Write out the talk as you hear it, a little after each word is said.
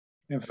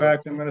In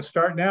fact, I'm going to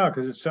start now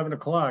because it's 7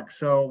 o'clock.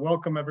 So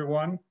welcome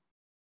everyone,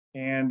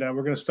 and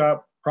we're going to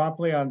start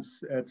promptly at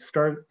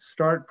 7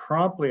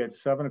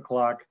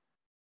 o'clock.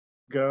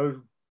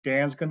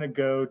 Dan's going to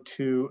go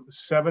to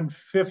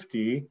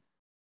 7:50,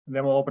 and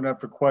then we'll open up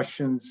for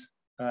questions,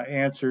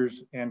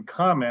 answers, and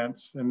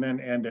comments, and then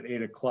end at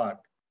 8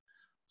 o'clock.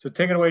 So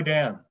take it away,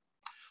 Dan.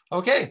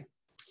 Okay,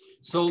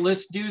 so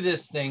let's do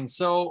this thing.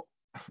 So,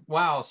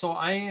 wow. So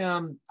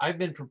I've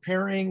been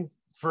preparing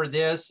for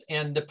this,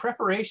 and the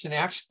preparation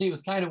actually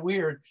was kind of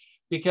weird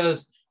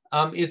because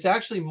it's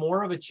actually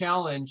more of a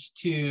challenge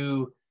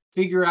to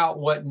figure out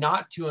what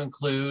not to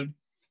include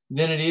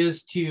than it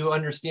is to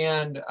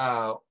understand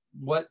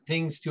what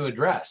things to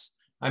address.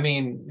 I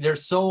mean,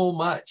 there's so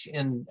much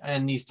in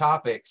these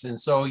topics. And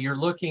so you're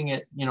looking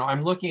at,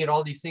 I'm looking at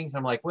all these things.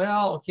 I'm like,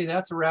 well, okay,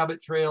 that's a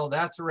rabbit trail.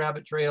 That's a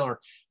rabbit trail, or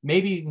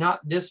maybe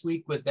not this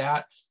week with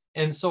that.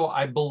 And so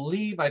I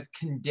believe I've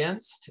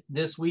condensed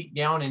this week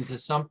down into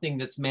something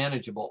that's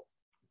manageable.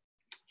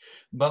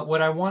 But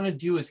what I want to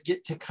do is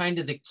get to kind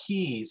of the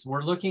keys.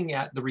 We're looking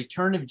at the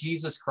return of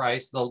Jesus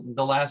Christ,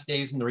 the last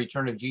days and the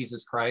return of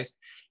Jesus Christ.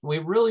 And we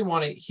really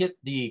want to hit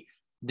the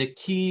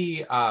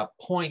key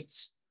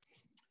points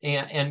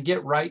and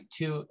get right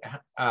to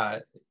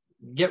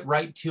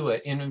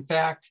it. And in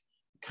fact,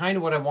 kind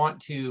of what I want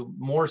to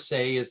more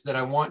say is that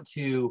I want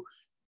to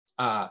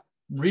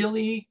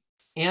really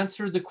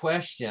answer the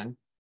question,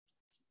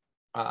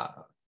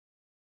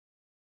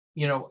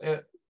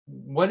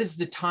 what is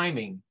the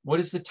timing? What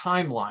is the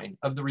timeline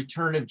of the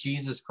return of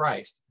Jesus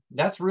Christ?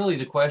 That's really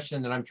the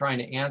question that I'm trying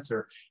to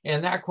answer.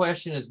 And that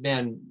question has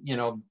been,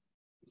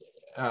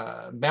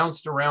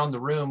 bounced around the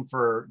room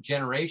for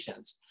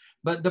generations.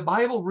 But the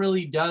Bible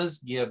really does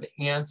give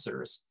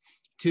answers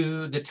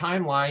to the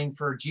timeline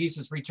for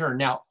Jesus' return.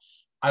 Now,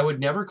 I would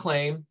never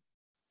claim,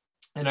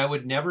 and I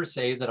would never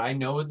say that I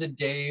know the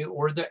day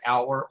or the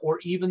hour or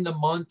even the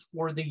month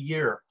or the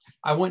year.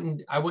 I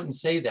wouldn't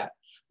say that.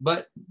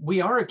 But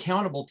we are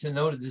accountable to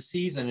know the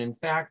season. In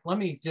fact, let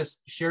me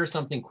just share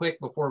something quick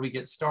before we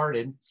get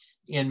started.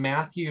 In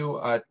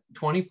Matthew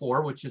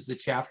 24, which is the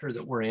chapter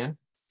that we're in,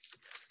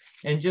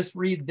 and just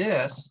read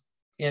this.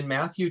 In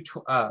Matthew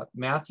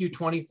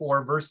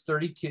 24, verse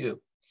 32,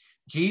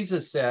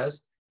 Jesus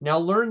says, "Now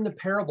learn the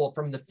parable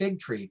from the fig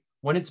tree.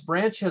 When its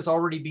branch has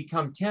already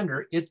become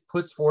tender, it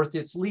puts forth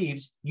its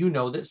leaves. You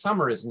know that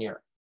summer is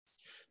near.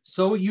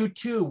 So you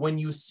too, when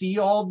you see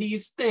all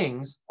these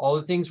things, all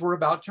the things we're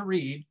about to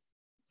read,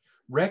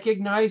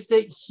 recognize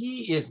that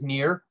he is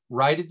near,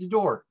 right at the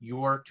door."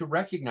 You are to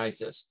recognize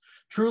this.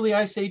 "Truly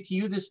I say to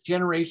you, this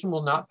generation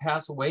will not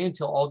pass away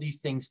until all these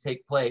things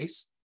take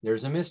place."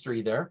 There's a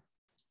mystery there.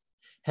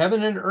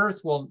 "Heaven and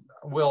earth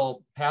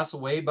will pass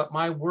away, but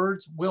my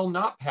words will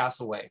not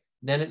pass away."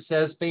 Then it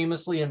says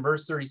famously in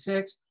verse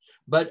 36,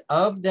 "But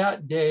of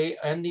that day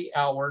and the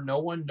hour no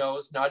one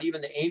knows, not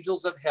even the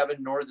angels of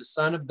heaven, nor the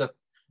Son,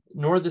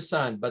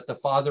 but the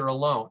Father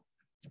alone."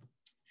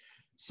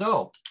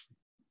 So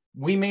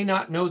we may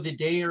not know the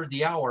day or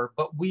the hour,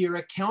 but we are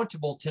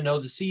accountable to know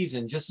the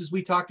season, just as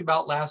we talked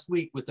about last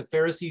week with the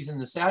Pharisees and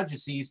the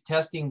Sadducees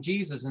testing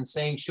Jesus and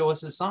saying, "Show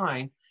us a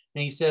sign."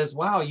 And he says,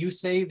 "Wow, you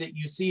say that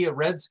you see a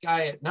red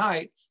sky at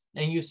night,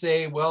 and you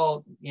say,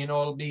 well,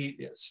 it'll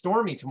be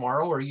stormy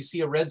tomorrow, or you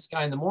see a red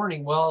sky in the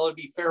morning, well, it'll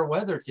be fair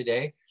weather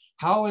today.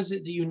 How is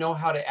it that you know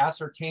how to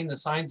ascertain the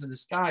signs of the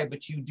sky,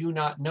 but you do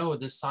not know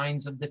the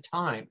signs of the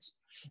times?"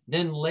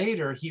 Then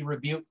later he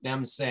rebuked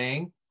them,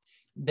 saying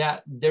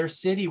that their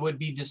city would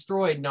be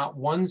destroyed, not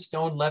one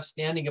stone left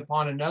standing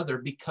upon another,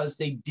 because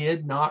they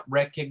did not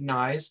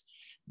recognize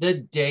the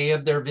day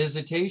of their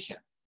visitation.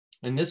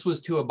 And this was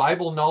to a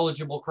Bible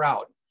knowledgeable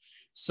crowd.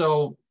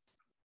 So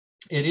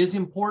it is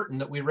important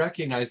that we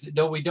recognize that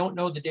though we don't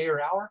know the day or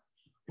hour,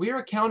 we are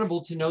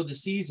accountable to know the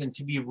season,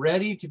 to be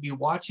ready, to be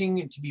watching,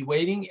 and to be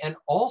waiting. And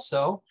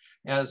also,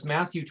 as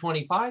Matthew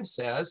 25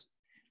 says,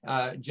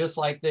 just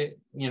like the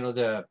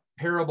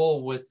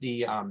parable with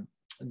the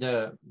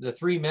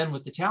three men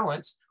with the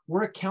talents,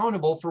 we're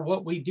accountable for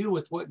what we do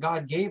with what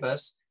God gave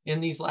us in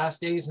these last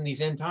days and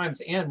these end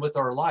times, and with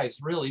our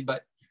lives, really.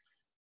 But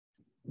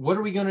what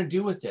are we going to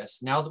do with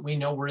this now that we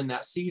know we're in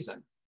that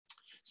season?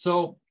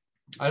 So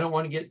I don't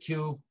want to get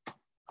too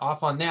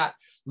off on that.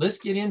 Let's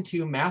get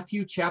into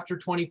Matthew chapter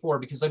 24,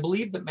 because I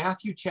believe that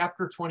Matthew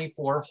chapter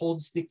 24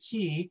 holds the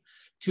key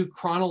to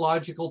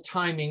chronological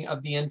timing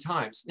of the end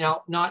times.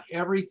 Now, not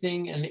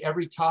everything and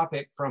every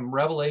topic from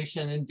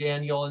Revelation and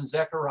Daniel and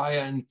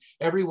Zechariah and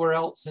everywhere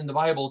else in the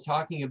Bible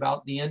talking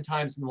about the end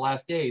times in the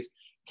last days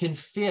can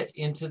fit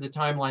into the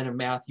timeline of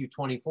Matthew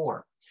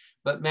 24.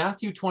 But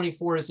Matthew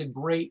 24 is a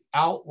great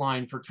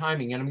outline for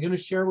timing, and I'm going to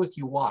share with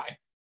you why.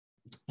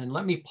 And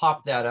let me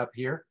pop that up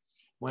here.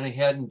 Went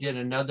ahead and did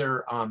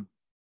another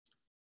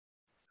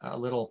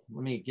let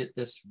me get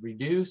this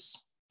reduce.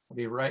 I'll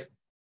be right.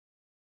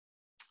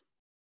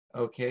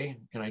 Okay,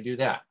 can I do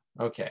that?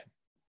 Okay,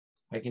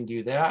 I can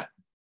do that.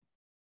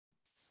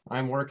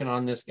 I'm working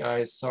on this,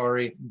 guys.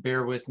 Sorry,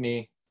 bear with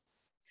me.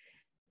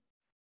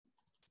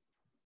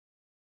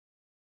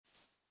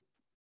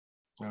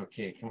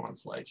 Okay, come on,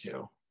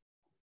 slideshow.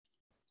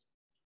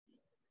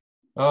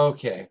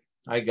 Okay,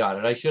 I got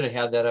it. I should have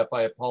had that up.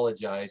 I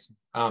apologize.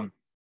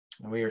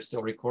 We are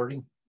still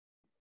recording.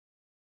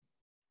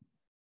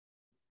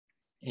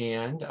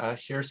 And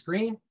share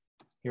screen.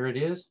 Here it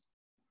is.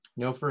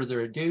 No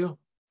further ado.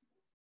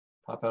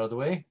 Pop out of the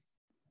way.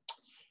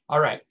 All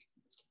right.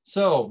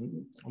 So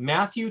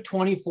Matthew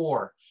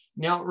 24.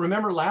 Now,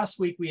 remember last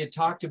week we had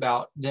talked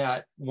about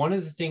that one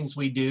of the things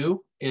we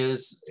do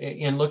is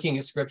in looking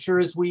at scripture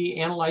is we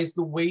analyze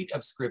the weight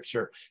of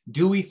scripture.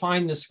 Do we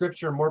find the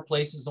scripture in more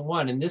places than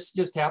one? And this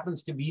just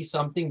happens to be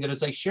something that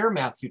as I share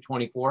Matthew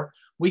 24,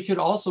 we could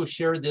also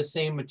share this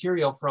same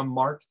material from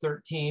Mark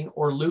 13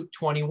 or Luke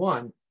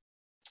 21,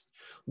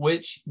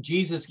 which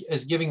Jesus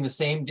is giving the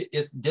same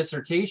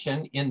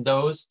dissertation in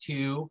those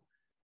two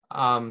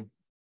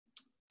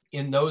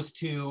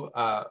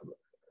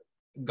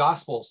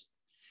Gospels.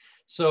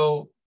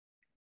 So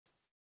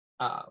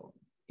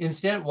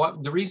instead,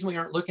 the reason we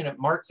aren't looking at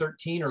Mark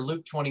 13 or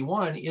Luke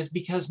 21 is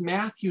because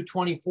Matthew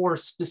 24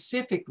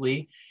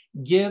 specifically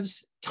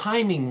gives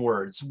timing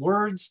words,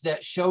 words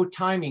that show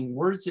timing,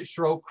 words that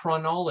show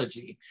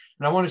chronology.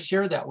 And I want to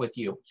share that with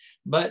you.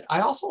 But I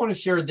also want to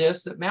share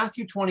this, that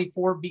Matthew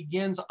 24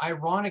 begins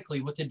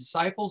ironically with the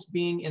disciples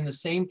being in the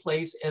same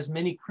place as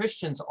many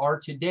Christians are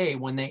today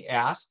when they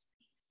ask,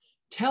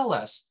 tell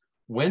us,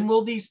 when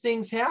will these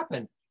things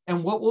happen?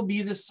 And what will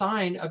be the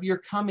sign of your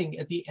coming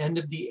at the end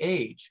of the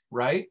age,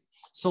 right?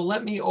 So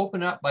let me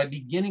open up by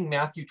beginning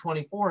Matthew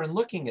 24 and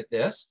looking at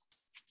this,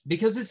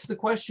 because it's the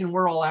question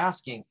we're all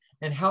asking.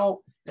 And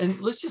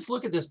let's just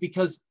look at this,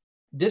 because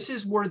this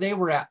is where they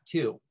were at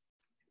too.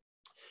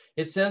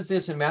 It says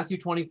this in Matthew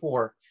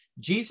 24,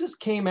 Jesus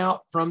came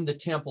out from the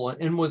temple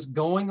and was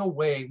going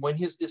away when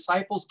his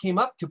disciples came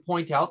up to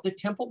point out the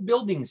temple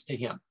buildings to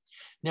him.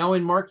 Now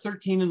in Mark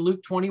 13 and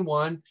Luke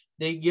 21,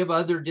 they give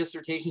other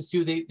dissertations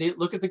too. They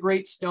look at the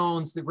great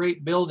stones, the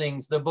great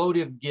buildings, the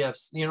votive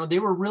gifts. You know, they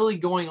were really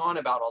going on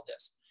about all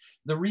this.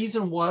 The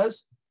reason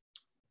was,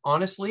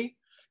 honestly,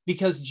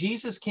 because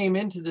Jesus came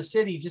into the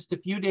city just a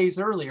few days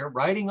earlier,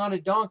 riding on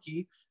a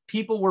donkey.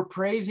 People were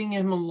praising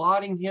him and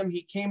lauding him.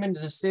 He came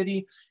into the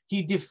city.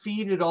 He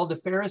defeated all the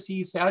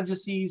Pharisees,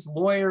 Sadducees,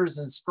 lawyers,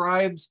 and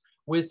scribes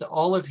with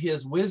all of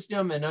his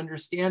wisdom and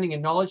understanding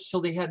and knowledge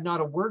till they had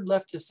not a word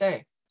left to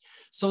say.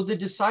 So the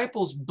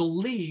disciples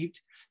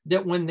believed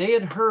that when they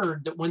had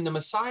heard that when the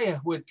Messiah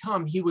would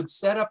come, he would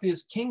set up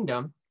his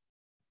kingdom.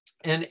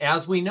 And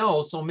as we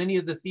know, so many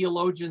of the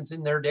theologians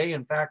in their day,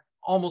 in fact,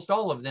 almost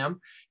all of them,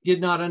 did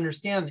not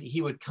understand that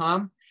he would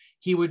come,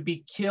 he would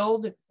be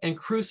killed and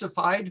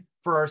crucified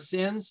for our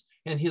sins,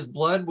 and his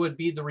blood would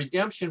be the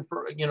redemption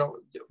for,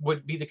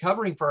 would be the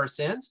covering for our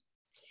sins.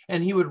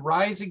 And he would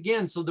rise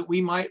again so that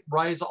we might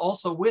rise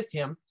also with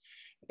him,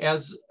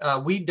 as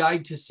we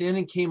died to sin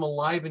and came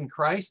alive in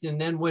Christ.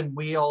 And then when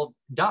we all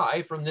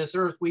die from this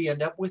earth, we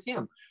end up with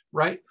him,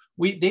 right?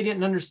 They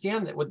didn't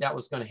understand that that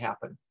was going to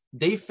happen.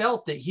 They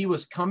felt that he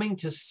was coming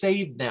to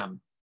save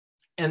them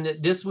and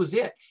that this was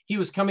it. He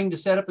was coming to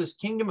set up his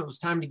kingdom. It was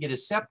time to get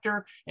his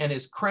scepter and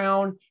his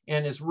crown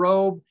and his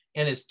robe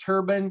and his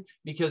turban,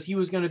 because he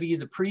was going to be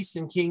the priest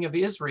and king of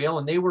Israel,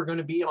 and they were going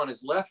to be on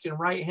his left and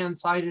right hand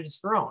side of his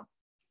throne.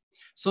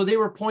 So they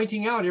were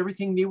pointing out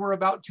everything they were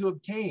about to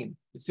obtain.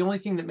 It's the only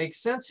thing that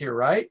makes sense here,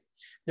 right?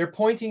 They're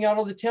pointing out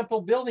all the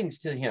temple buildings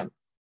to him.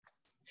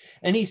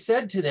 And he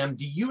said to them,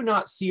 do you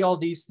not see all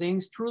these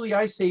things? Truly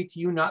I say to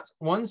you, not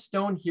one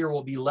stone here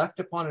will be left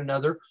upon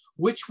another,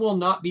 which will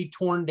not be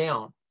torn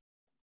down.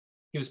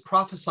 He was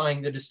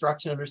prophesying the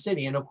destruction of their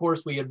city. And of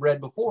course, we had read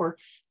before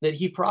that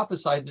he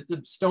prophesied that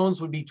the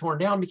stones would be torn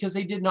down because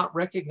they did not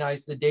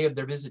recognize the day of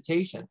their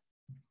visitation.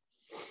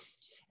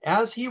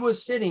 As he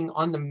was sitting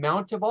on the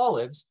Mount of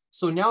Olives,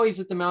 so now he's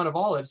at the Mount of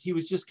Olives, he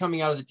was just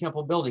coming out of the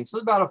temple building. So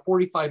it's about a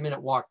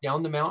 45-minute walk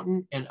down the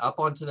mountain and up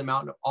onto the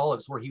Mount of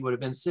Olives where he would have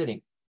been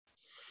sitting.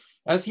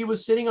 As he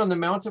was sitting on the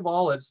Mount of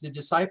Olives, the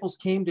disciples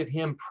came to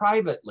him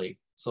privately,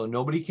 so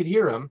nobody could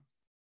hear him,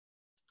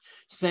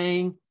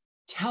 saying,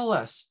 tell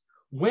us,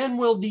 when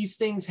will these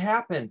things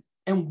happen?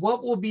 And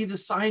what will be the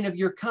sign of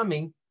your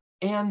coming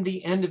and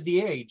the end of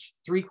the age?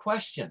 3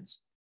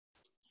 questions.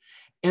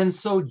 And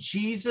so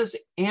Jesus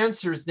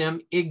answers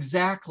them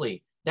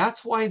exactly.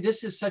 That's why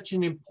this is such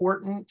an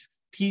important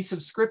piece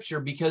of scripture,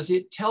 because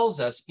it tells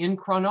us in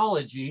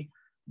chronology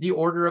the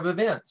order of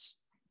events.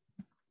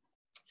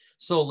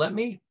 So let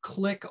me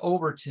click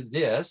over to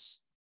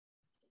this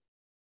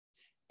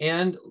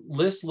and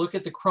let's look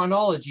at the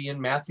chronology in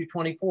Matthew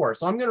 24.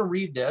 So I'm going to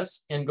read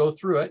this and go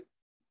through it.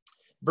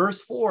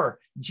 Verse 4,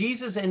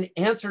 Jesus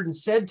answered and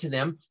said to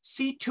them,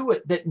 see to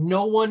it that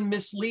no one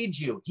misleads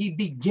you. He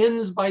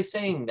begins by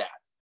saying that.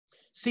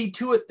 See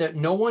to it that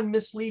no one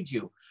misleads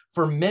you,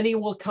 for many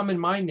will come in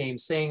my name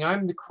saying,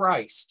 I'm the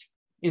Christ.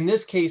 In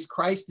this case,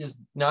 Christ is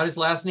not his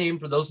last name.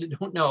 For those that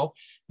don't know,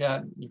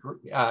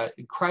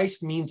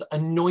 Christ means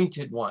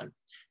anointed one.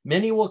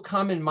 Many will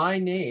come in my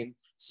name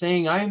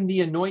saying, I am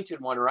the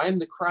anointed one, or I am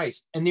the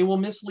Christ, and they will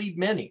mislead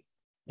many.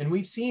 And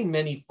we've seen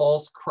many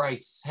false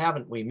Christs,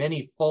 haven't we?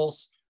 Many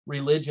false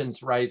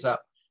religions rise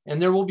up.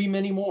 and there will be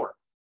many more.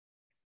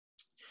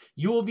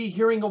 You will be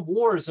hearing of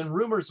wars and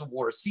rumors of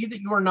wars. See that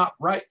you are not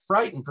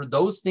frightened, for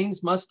those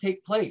things must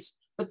take place.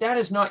 But that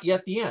is not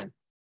yet the end.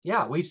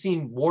 Yeah, we've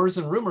seen wars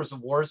and rumors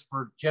of wars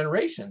for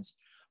generations,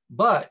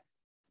 but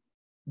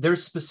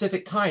there's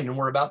specific kind, and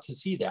we're about to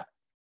see that.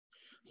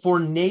 For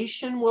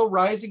nation will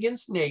rise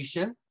against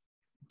nation.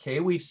 Okay,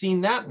 we've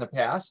seen that in the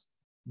past,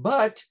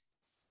 but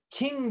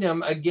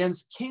kingdom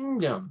against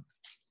kingdom.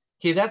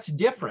 Okay, that's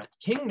different.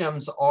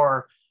 Kingdoms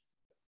are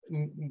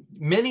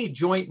many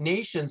joint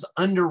nations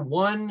under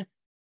one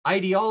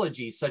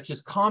ideology, such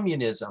as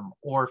communism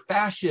or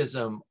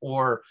fascism,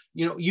 or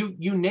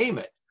you name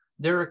it.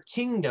 There are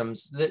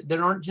kingdoms that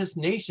aren't just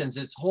nations,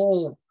 it's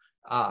whole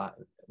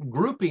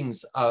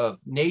groupings of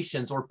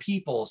nations or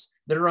peoples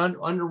that are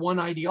under one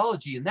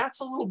ideology, and that's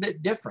a little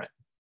bit different.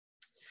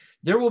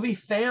 There will be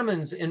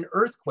famines and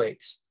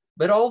earthquakes,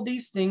 but all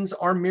these things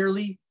are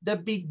merely the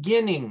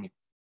beginning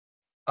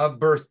of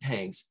birth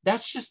pangs.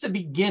 That's just the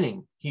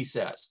beginning, he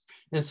says.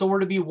 And so we're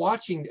to be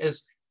watching,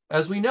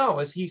 as we know,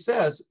 as he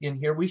says in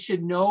here, we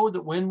should know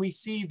that when we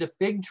see the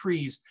fig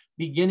trees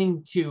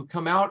beginning to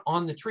come out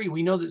on the tree,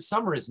 we know that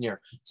summer is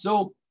near.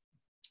 So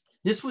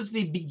this was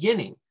the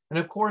beginning. And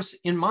of course,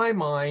 in my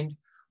mind,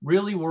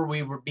 really where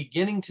we were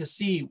beginning to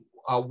see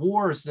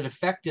wars that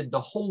affected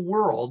the whole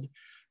world,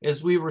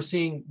 as we were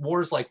seeing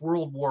wars like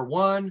World War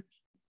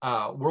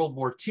I, World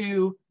War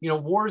II,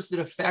 wars that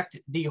affect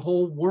the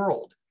whole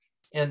world.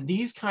 And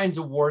these kinds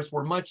of wars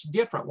were much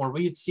different, where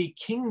we'd see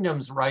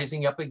kingdoms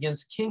rising up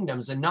against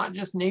kingdoms, and not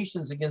just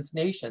nations against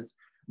nations,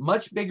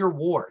 much bigger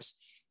wars.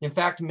 In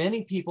fact,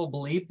 many people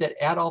believe that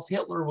Adolf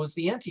Hitler was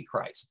the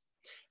Antichrist.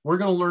 We're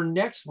going to learn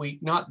next week,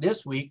 not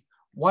this week,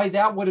 why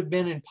that would have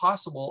been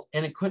impossible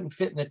and it couldn't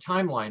fit in the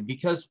timeline,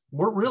 because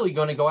we're really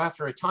going to go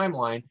after a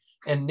timeline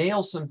and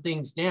nail some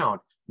things down.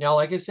 Now,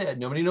 like I said,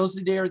 nobody knows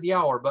the day or the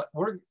hour, but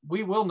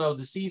we will know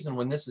the season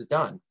when this is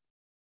done.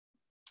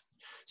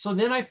 So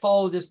then I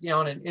follow this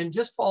down, and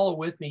just follow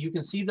with me. You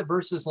can see the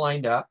verses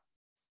lined up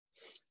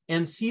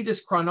and see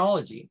this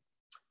chronology.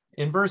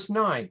 In verse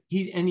 9,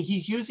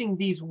 he's using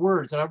these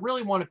words, and I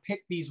really want to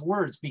pick these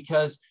words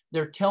because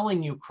they're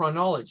telling you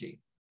chronology.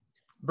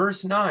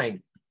 Verse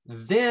 9,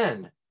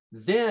 then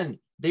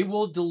they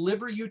will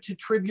deliver you to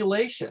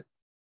tribulation.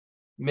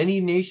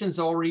 Many nations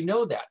already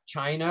know that.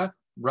 China,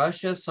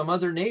 Russia, some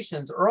other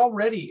nations are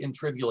already in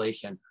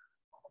tribulation.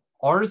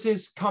 Ours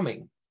is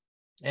coming,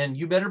 and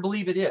you better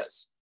believe it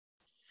is.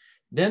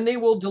 Then they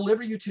will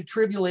deliver you to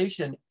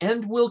tribulation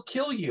and will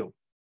kill you,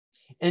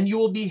 and you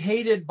will be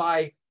hated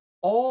by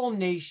all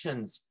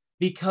nations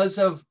because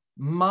of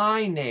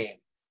my name.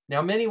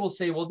 Now, many will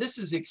say, well, this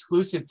is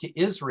exclusive to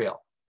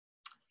Israel.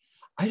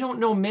 I don't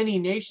know many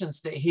nations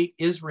that hate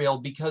Israel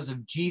because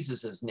of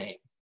Jesus's name.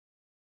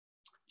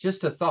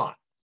 Just a thought.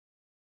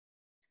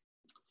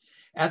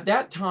 At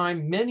that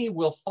time, many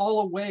will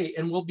fall away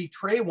and will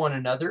betray one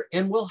another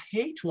and will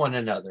hate one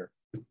another.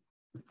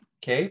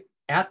 Okay,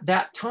 at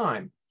that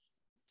time.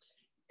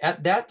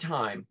 At that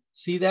time,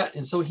 see that?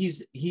 And so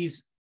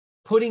he's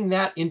putting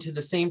that into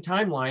the same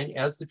timeline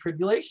as the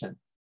tribulation.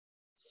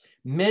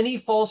 Many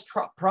false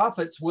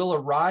prophets will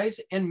arise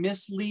and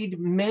mislead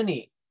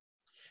many.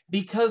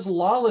 Because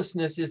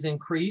lawlessness is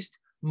increased,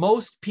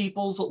 most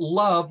people's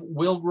love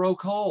will grow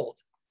cold.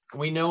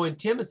 We know in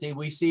Timothy,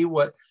 we see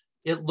what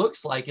it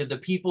looks like of the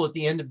people at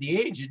the end of the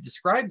age. It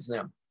describes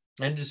them,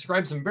 and it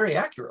describes them very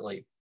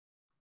accurately.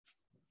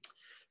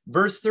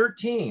 Verse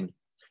 13,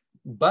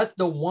 but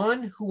the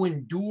one who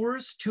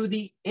endures to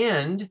the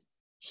end,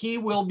 he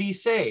will be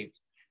saved.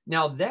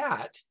 Now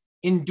that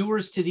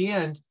endures to the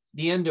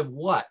end of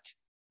what?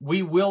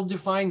 We will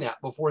define that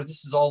before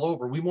this is all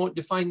over. We won't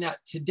define that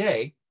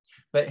today,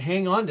 but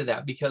hang on to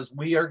that because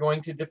we are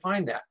going to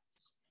define that.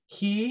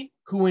 He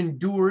who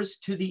endures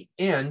to the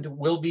end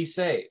will be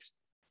saved.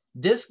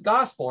 This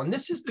gospel, and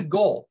this is the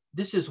goal.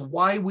 This is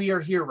why we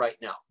are here right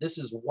now. This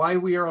is why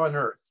we are on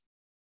earth.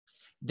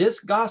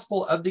 This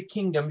gospel of the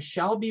kingdom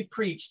shall be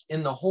preached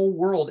in the whole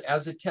world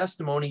as a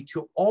testimony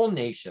to all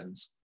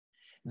nations.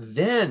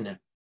 Then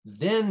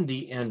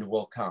the end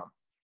will come.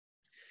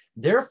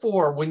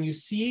 Therefore, when you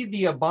see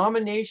the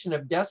abomination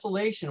of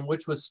desolation,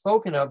 which was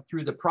spoken of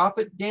through the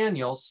prophet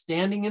Daniel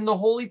standing in the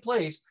holy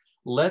place,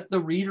 let the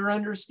reader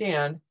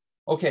understand.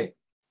 Okay,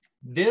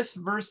 this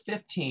verse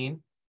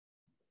 15,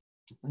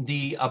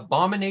 the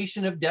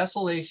abomination of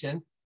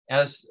desolation,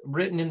 as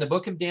written in the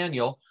book of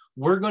Daniel,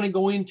 we're going to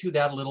go into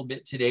that a little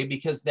bit today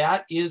because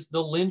that is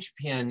the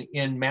linchpin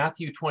in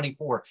Matthew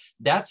 24.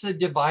 That's a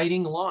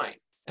dividing line,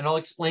 and I'll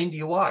explain to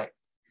you why.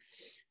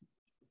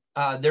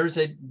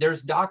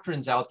 There's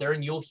doctrines out there,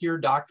 and you'll hear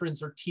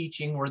doctrines or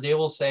teaching where they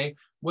will say,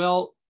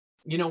 well,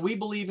 we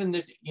believe in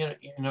that,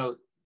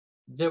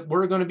 that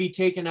we're going to be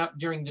taken up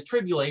during the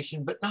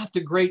tribulation, but not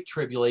the great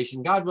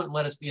tribulation. God wouldn't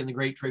let us be in the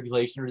great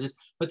tribulation or this,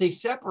 but they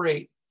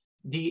separate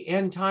the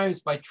end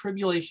times by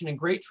tribulation and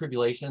great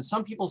tribulation. And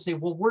some people say,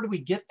 well, where do we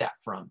get that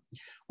from?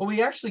 Well,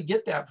 we actually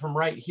get that from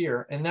right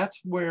here. And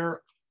that's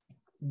where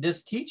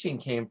this teaching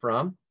came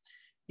from,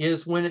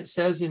 is when it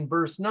says in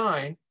verse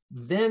 9,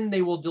 then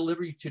they will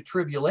deliver you to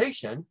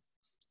tribulation.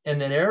 And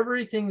then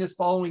everything that's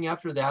following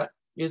after that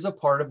is a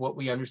part of what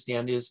we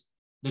understand is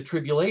the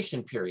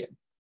tribulation period.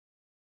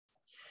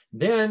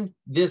 Then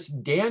this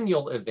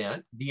Daniel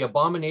event, the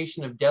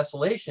abomination of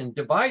desolation,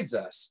 divides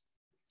us.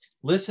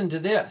 Listen to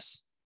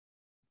this.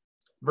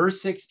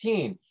 Verse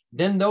 16,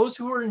 then those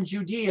who are in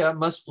Judea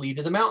must flee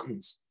to the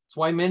mountains. That's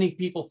why many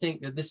people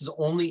think that this is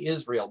only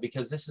Israel,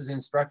 because this is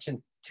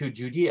instruction to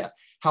Judea.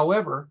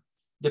 However,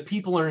 the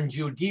people are in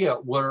Judea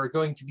are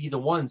going to be the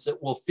ones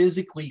that will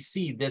physically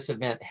see this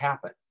event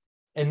happen.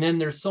 And then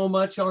there's so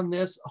much on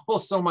this,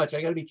 so much,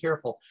 I got to be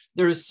careful.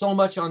 There is so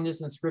much on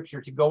this in scripture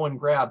to go and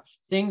grab,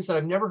 things that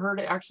I've never heard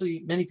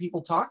actually many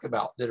people talk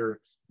about that are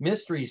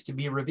mysteries to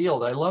be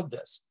revealed. I love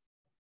this.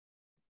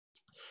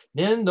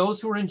 Then those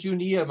who are in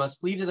Judea must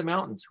flee to the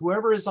mountains.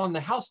 Whoever is on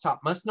the housetop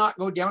must not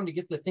go down to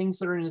get the things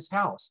that are in his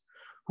house.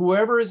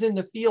 Whoever is in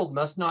the field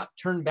must not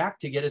turn back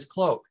to get his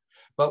cloak.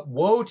 But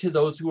woe to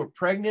those who are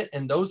pregnant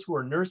and those who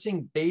are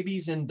nursing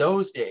babies in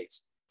those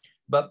days.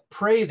 But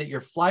pray that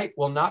your flight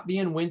will not be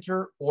in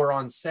winter or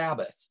on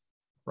Sabbath,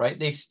 right?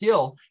 They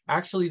still,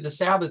 actually the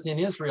Sabbath in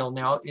Israel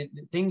now,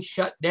 things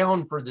shut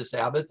down for the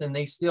Sabbath, and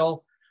they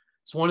still,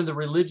 it's one of the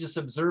religious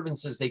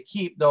observances they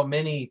keep, though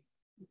many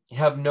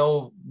have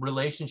no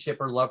relationship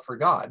or love for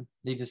God.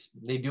 They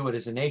do it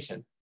as a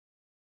nation.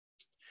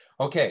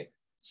 Okay,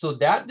 so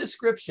that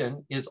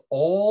description is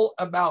all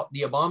about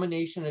the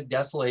abomination of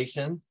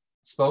desolation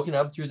spoken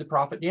of through the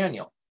prophet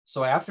Daniel.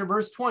 So after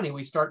verse 20,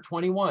 we start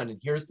 21, and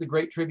here's the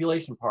great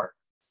tribulation part.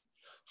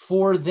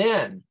 For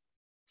then,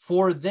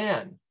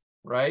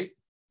 right?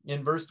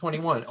 In verse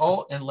 21.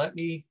 Oh, and let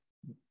me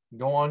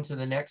go on to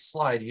the next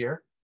slide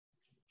here.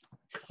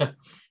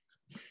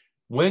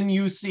 When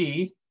you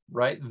see,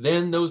 right,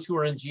 then those who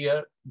are in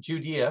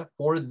Judea,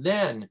 for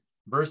then,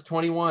 verse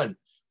 21,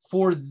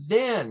 for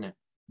then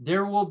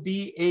there will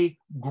be a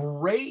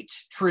great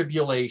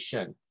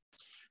tribulation,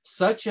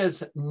 such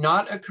as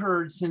not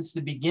occurred since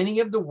the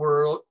beginning of the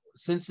world,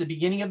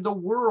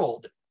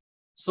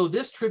 So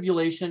this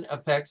tribulation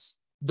affects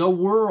the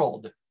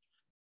world.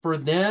 For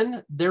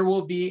then there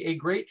will be a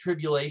great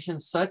tribulation,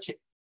 such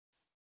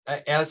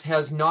as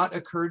has not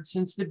occurred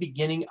since the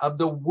beginning of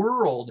the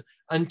world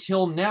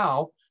until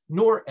now,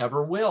 nor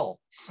ever will.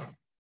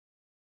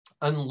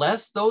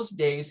 Unless those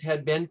days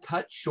had been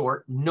cut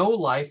short, no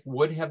life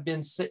would have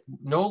been saved.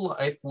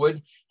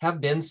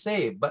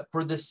 But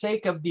for the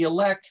sake of the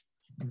elect,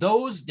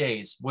 those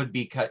days would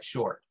be cut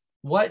short.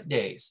 What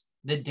days?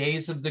 The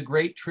days of the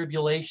great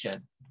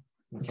tribulation.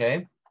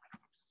 Okay.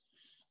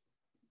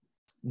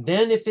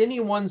 Then if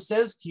anyone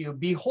says to you,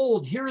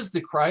 behold, here is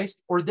the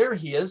Christ, or there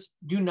he is,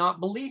 do not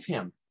believe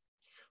him.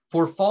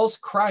 For false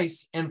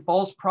Christs and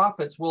false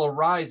prophets will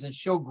arise and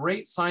show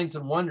great signs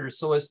and wonders,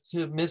 so as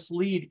to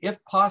mislead,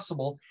 if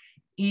possible,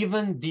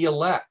 even the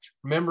elect.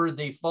 Remember,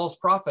 the false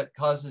prophet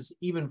causes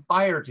even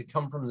fire to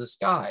come from the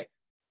sky,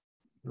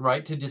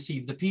 right, to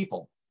deceive the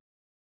people.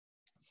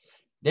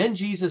 Then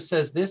Jesus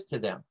says this to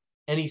them,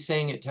 and he's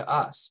saying it to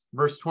us.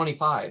 Verse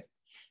 25,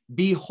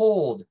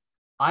 behold,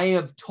 I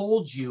have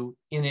told you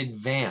in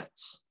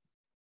advance.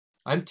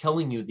 I'm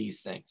telling you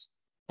these things.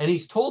 And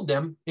he's told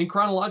them in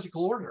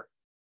chronological order.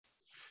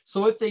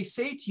 So if they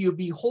say to you,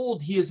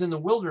 behold, he is in the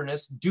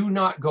wilderness, do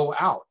not go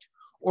out.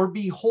 Or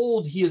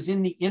behold, he is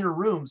in the inner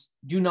rooms,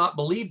 do not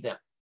believe them.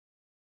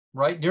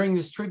 Right? During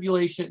this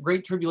tribulation,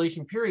 great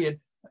tribulation period,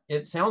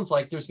 it sounds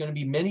like there's going to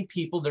be many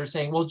people that are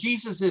saying, well,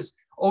 Jesus is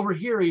over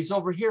here. He's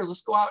over here.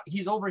 Let's go out.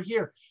 He's over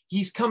here.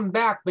 He's come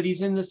back, but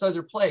he's in this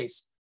other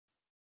place.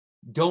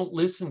 Don't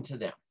listen to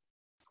them.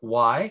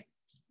 Why?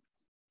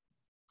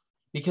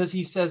 Because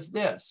he says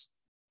this,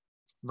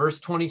 verse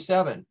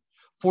 27,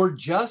 for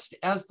just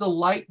as the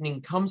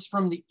lightning comes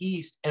from the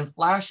east and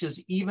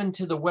flashes even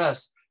to the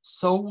west,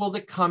 so will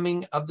the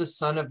coming of the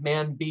Son of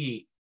Man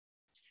be.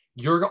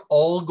 You're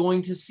all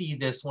going to see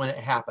this when it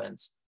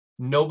happens.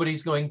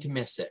 Nobody's going to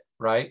miss it,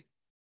 right?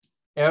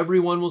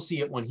 Everyone will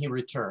see it when he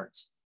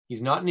returns.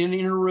 He's not in an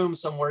inner room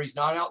somewhere. He's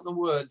not out in the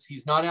woods.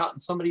 He's not out in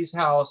somebody's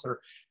house or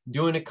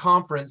doing a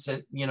conference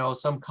at,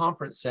 some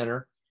conference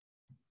center.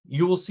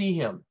 You will see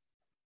him.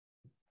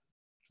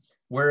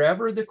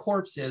 Wherever the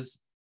corpse is,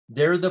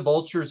 there the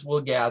vultures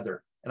will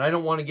gather. And I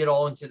don't want to get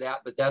all into that,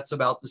 but that's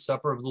about the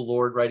supper of the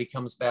Lord, right? He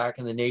comes back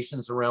and the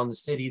nations around the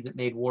city that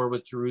made war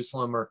with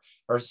Jerusalem are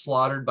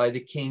slaughtered by the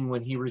king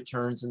when he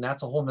returns. And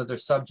that's a whole nother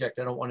subject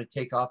I don't want to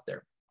take off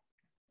there.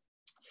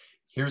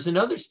 Here's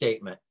another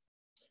statement.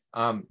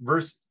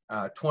 Verse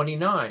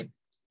 29,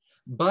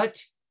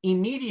 but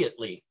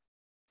immediately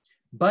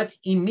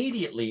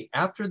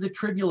after the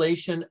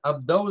tribulation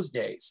of those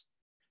days,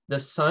 the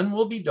sun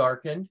will be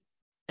darkened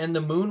and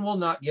the moon will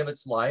not give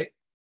its light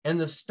and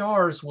the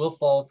stars will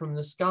fall from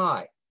the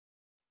sky.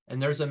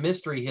 And there's a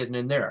mystery hidden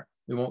in there.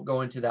 We won't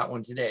go into that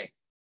one today.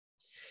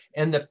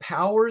 And the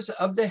powers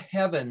of the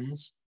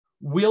heavens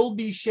will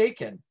be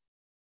shaken.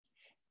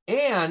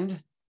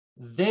 And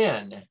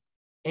then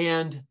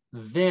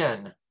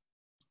the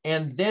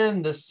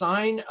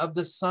sign of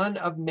the Son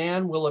of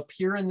Man will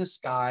appear in the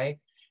sky,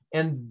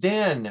 and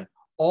then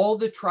all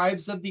the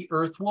tribes of the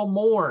earth will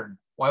mourn.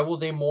 Why will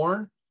they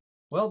mourn?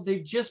 Well,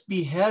 they've just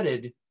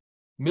beheaded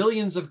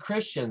millions of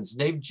Christians.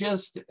 They've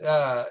just,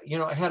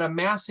 had a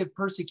massive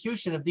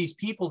persecution of these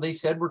people they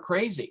said were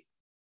crazy,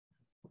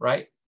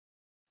 right?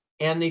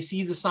 And they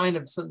see the sign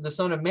of the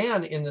Son of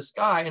Man in the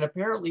sky. And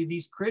apparently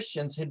these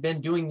Christians had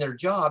been doing their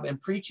job and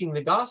preaching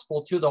the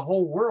gospel to the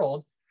whole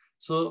world.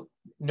 So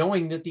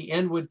knowing that the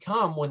end would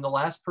come when the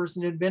last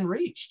person had been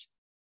reached,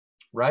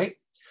 right?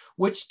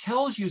 Which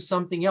tells you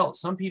something else.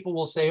 Some people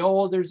will say,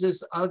 oh, there's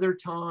this other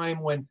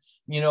time when,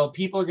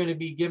 people are going to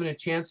be given a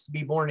chance to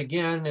be born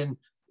again. And,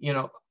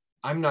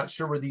 I'm not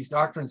sure where these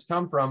doctrines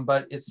come from,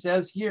 but it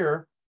says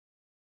here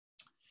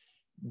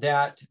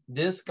that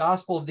this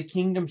gospel of the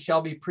kingdom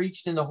shall be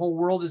preached in the whole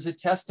world as a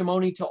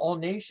testimony to all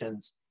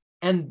nations,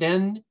 and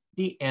then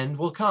the end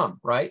will come,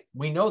 right?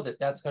 We know that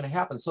that's going to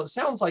happen. So it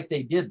sounds like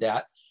they did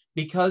that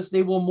because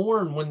they will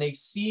mourn when they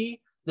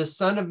see the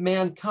Son of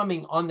Man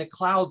coming on the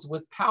clouds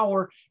with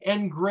power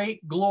and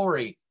great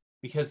glory,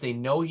 because they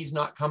know he's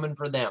not coming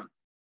for them.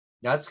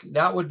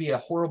 That would be a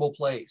horrible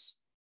place.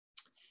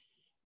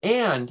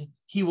 And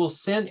he will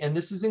send, and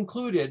this is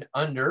included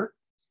under,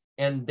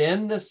 and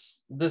then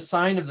the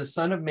sign of the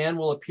Son of Man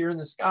will appear in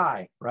the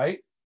sky, right?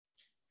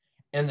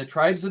 And the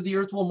tribes of the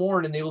earth will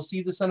mourn, and they will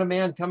see the Son of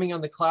Man coming on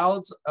the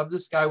clouds of the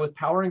sky with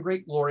power and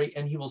great glory.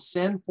 And he will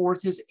send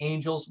forth his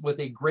angels with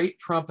a great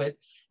trumpet,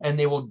 and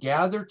they will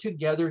gather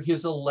together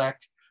his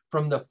elect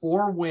from the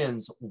four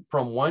winds,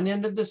 from one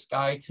end of the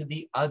sky to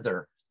the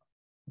other.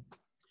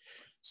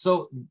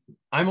 So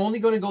I'm only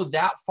going to go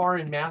that far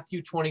in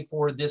Matthew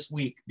 24 this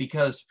week,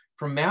 because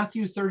from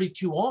Matthew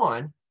 32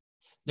 on,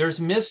 there's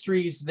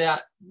mysteries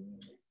that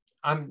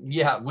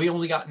we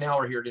only got an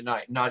hour here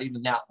tonight, not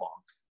even that long.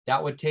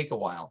 That would take a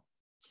while.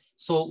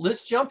 So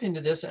let's jump into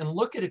this and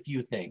look at a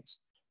few things.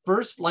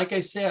 First, like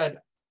I said,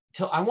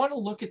 I want to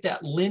look at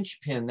that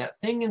linchpin, that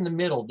thing in the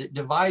middle that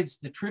divides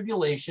the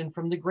tribulation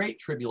from the great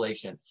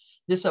tribulation,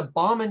 this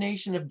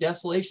abomination of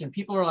desolation.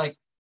 People are like,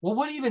 well,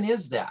 what even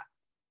is that?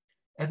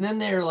 And then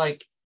they're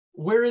like,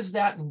 where is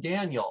that in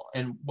Daniel?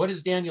 And what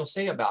does Daniel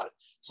say about it?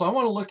 So I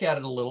want to look at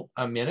it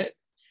a minute,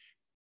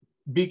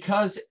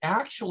 because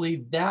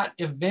actually that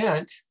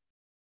event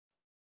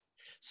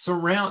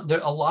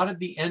a lot of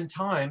the end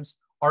times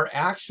are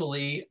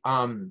actually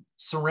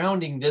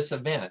surrounding this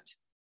event.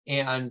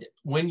 And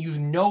when you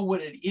know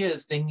what it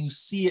is, then you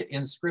see it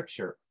in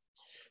Scripture.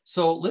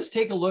 So let's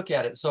take a look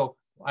at it. So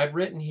I've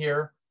written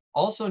here,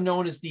 also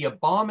known as the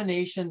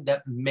abomination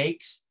that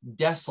makes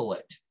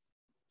desolate.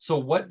 So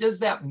what does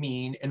that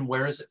mean, and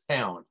where is it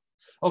found?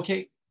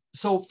 Okay,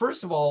 so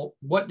first of all,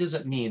 what does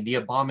it mean, the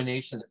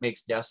abomination that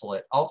makes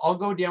desolate? I'll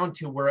go down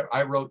to where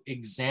I wrote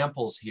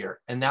examples here,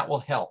 and that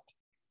will help.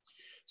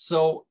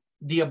 So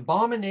the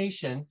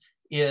abomination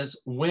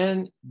is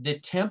when the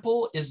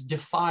temple is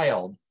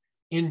defiled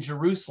in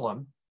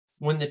Jerusalem,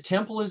 when the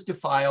temple is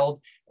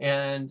defiled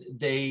and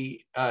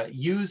they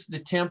use the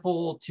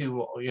temple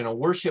to,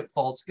 worship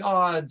false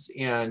gods,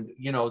 and,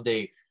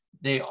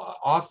 they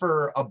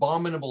offer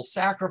abominable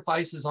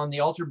sacrifices on the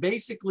altar.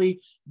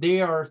 Basically, they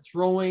are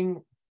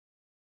throwing,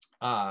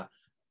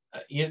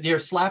 they're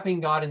slapping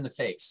God in the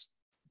face.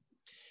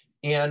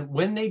 And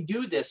when they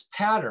do this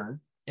pattern,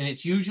 and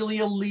it's usually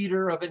a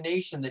leader of a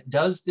nation that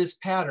does this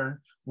pattern,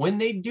 when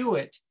they do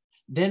it,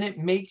 then it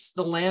makes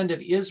the land of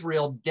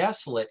Israel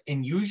desolate.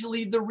 And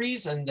usually the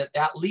reason that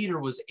that leader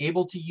was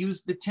able to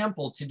use the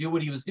temple to do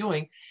what he was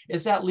doing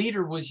is that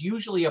leader was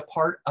usually a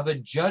part of a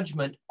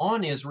judgment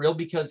on Israel,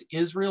 because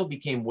Israel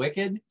became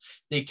wicked.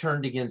 They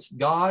turned against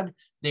God.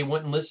 They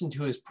wouldn't listen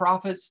to his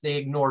prophets. They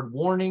ignored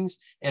warnings.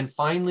 And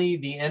finally,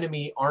 the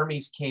enemy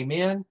armies came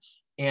in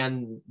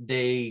and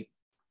they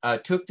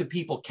took the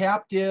people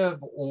captive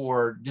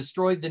or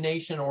destroyed the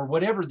nation or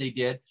whatever they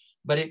did,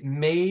 but it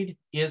made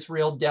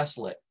Israel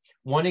desolate.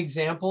 One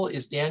example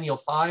is Daniel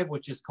 5,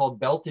 which is called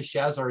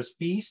Belteshazzar's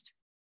feast,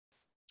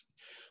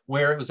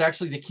 where it was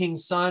actually the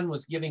king's son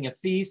was giving a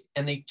feast,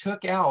 and they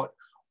took out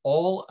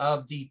all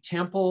of the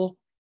temple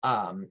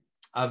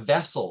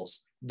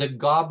vessels, the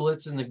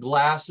goblets and the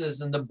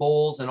glasses and the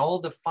bowls and all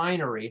the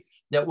finery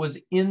that was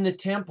in the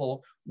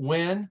temple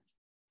when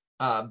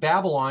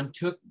Babylon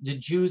took the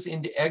Jews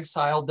into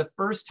exile the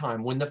first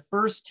time, when the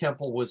first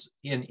temple was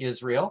in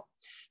Israel.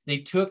 They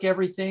took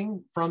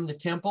everything from the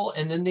temple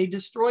and then they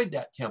destroyed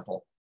that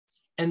temple.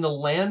 And the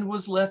land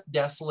was left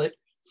desolate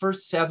for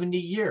 70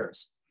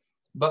 years.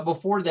 But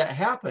before that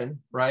happened,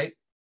 right,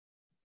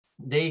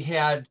 they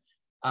had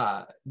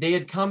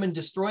come and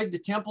destroyed the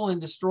temple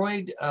and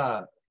destroyed,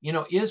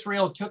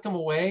 Israel, took them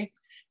away.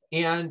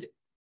 And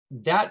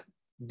that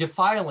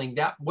defiling,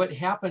 what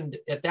happened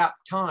at that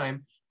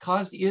time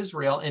caused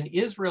Israel, and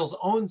Israel's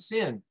own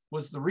sin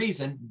was the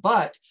reason,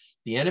 but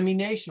the enemy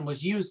nation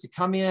was used to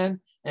come in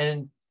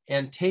and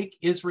take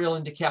Israel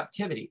into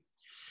captivity.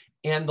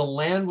 And the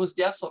land was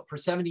desolate for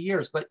 70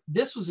 years. But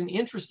this was an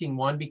interesting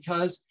one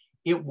because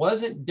it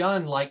wasn't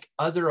done like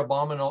other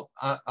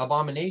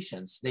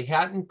abominations. They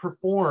hadn't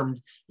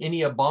performed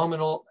any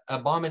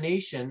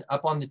abomination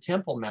up on the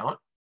Temple Mount.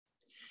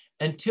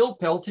 until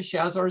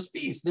Belteshazzar's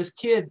feast. This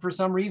kid, for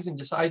some reason,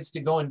 decides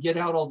to go and get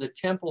out all the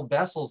temple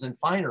vessels and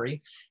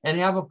finery and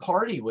have a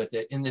party with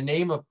it in the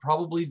name of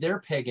probably their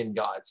pagan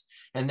gods.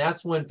 And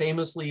that's when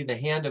famously the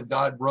hand of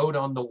God wrote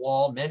on the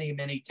wall, many,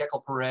 many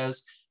Tekel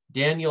Perez.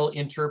 Daniel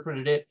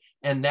interpreted it.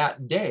 And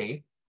that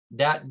day,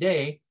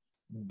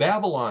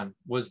 Babylon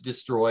was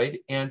destroyed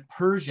and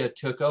Persia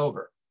took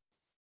over.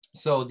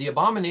 So the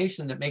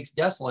abomination that makes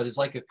desolate is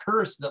like a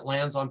curse that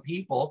lands on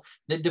people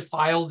that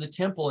defile the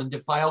temple and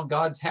defile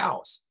God's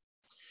house.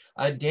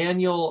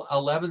 Daniel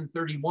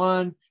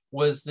 11:31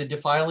 was the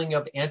defiling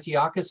of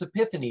Antiochus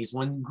Epiphanes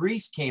when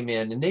Greece came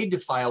in and they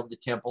defiled the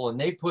temple and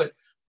they put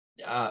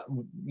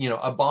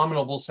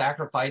abominable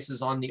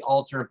sacrifices on the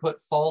altar and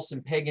put false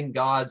and pagan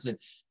gods and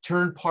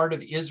turned part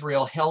of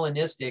Israel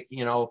Hellenistic,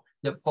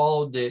 that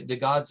followed the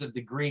gods of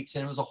the Greeks.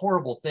 And it was a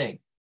horrible thing.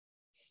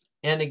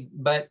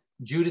 But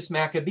Judas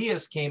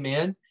Maccabeus came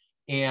in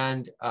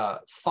and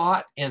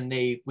fought, and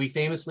we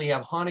famously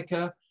have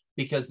Hanukkah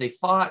because they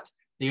fought,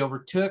 they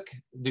overtook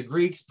the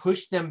Greeks,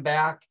 pushed them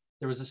back.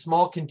 There was a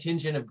small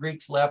contingent of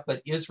Greeks left,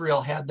 but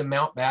Israel had them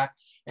out back,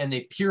 and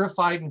they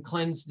purified and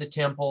cleansed the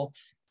temple,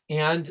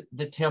 and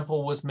the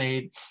temple was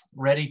made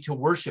ready to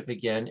worship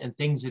again, and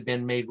things had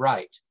been made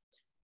right.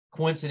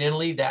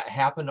 Coincidentally, that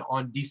happened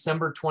on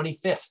December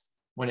 25th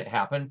when it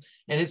happened,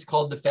 and it's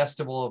called the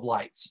Festival of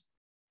Lights.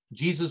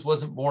 Jesus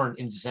wasn't born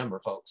in December,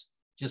 folks.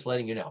 Just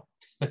letting you know.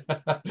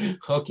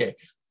 Okay,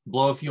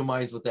 blow a few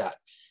minds with that.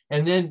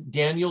 And then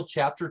Daniel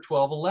chapter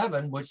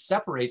 12:11, which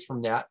separates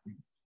from that,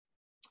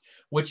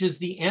 which is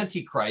the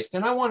Antichrist.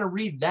 And I want to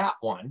read that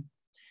one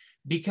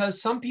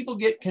because some people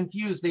get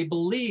confused. They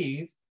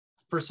believe,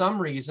 for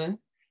some reason,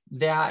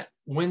 that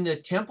when the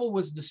temple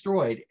was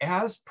destroyed,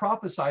 as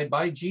prophesied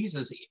by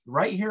Jesus,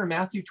 right here in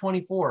Matthew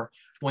 24,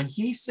 when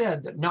he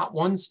said that not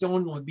one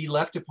stone would be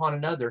left upon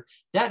another,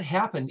 that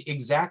happened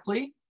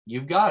exactly,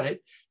 you've got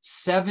it,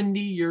 70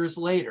 years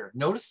later.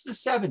 Notice the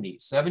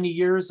 70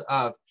 years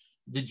of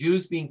the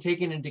Jews being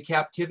taken into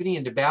captivity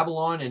into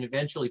Babylon and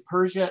eventually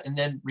Persia, and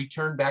then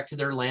returned back to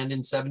their land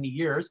in 70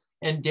 years.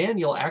 And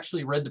Daniel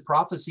actually read the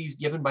prophecies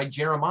given by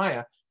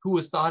Jeremiah, who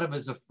was thought of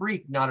as a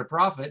freak, not a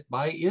prophet,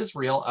 by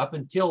Israel up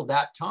until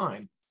that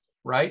time,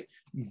 right?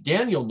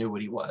 Daniel knew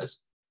what he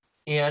was.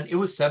 And it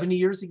was 70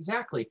 years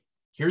exactly.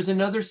 Here's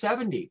another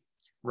 70,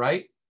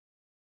 right?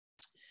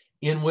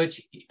 In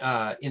which,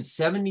 in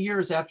 70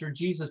 years after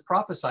Jesus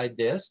prophesied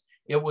this,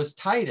 it was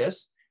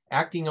Titus,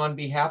 acting on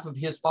behalf of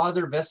his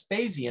father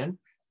Vespasian,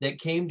 that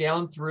came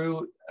down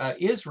through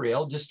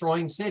Israel,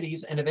 destroying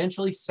cities, and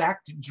eventually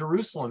sacked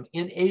Jerusalem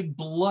in a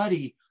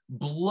bloody,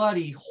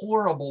 bloody,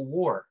 horrible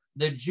war.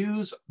 The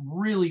Jews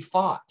really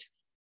fought.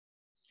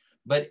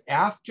 But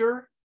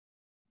after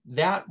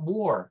that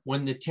war,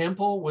 when the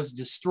temple was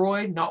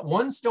destroyed, not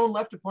one stone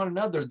left upon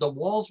another, the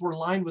walls were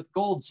lined with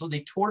gold. So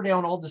they tore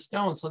down all the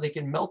stones so they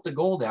can melt the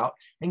gold out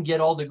and get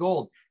all the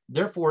gold.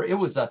 Therefore, it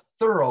was a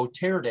thorough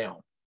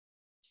teardown.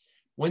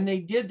 When they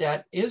did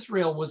that,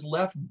 Israel was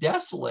left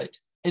desolate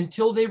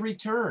until they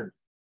returned,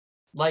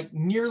 like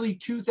nearly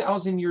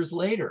 2,000 years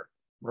later,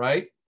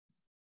 right?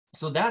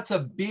 So that's a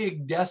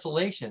big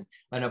desolation,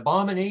 an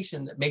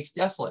abomination that makes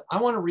desolate. I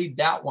want to read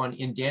that one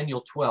in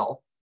Daniel 12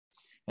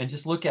 and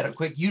just look at it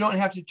quick. You don't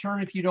have to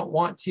turn if you don't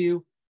want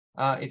to,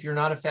 if you're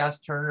not a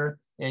fast turner,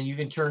 and you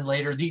can turn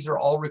later. These are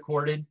all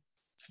recorded.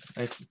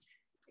 But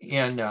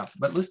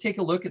let's take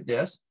a look at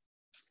this.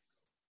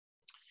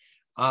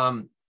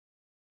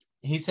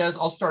 He says,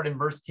 I'll start in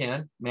verse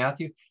 10,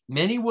 Matthew.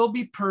 Many will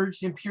be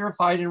purged and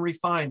purified and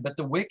refined, but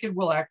the wicked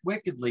will act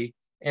wickedly,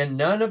 and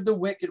none of the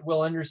wicked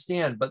will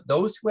understand, but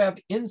those who have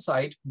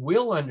insight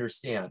will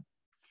understand.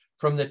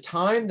 From the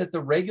time that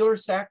the regular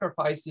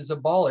sacrifice is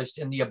abolished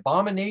and the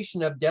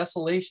abomination of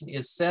desolation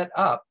is set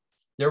up,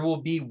 there will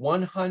be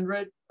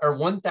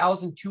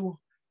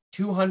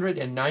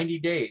 1,290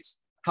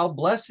 days. How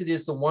blessed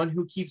is the one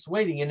who keeps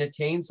waiting and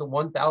attains the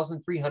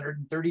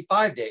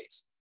 1,335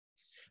 days.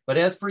 But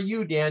as for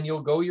you,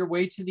 Daniel, go your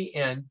way to the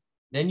end,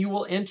 then you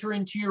will enter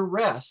into your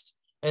rest.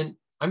 And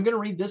I'm going to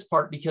read this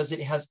part because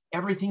it has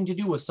everything to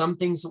do with some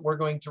things that we're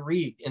going to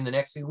read in the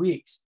next few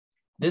weeks.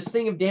 This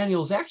thing of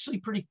Daniel is actually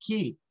pretty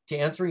key to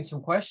answering some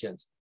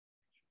questions.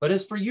 But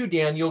as for you,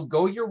 Daniel,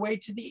 go your way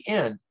to the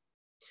end,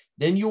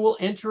 then you will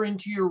enter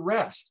into your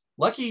rest.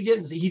 Lucky he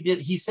didn't.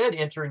 He said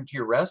enter into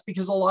your rest,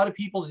 because a lot of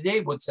people today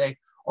would say,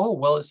 oh,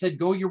 well, it said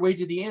go your way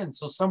to the end.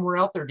 So somewhere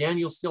out there,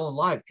 Daniel's still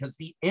alive, because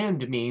the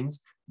end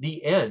means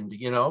the end,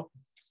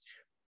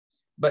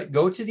 But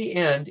go to the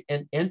end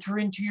and enter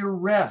into your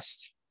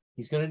rest.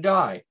 He's going to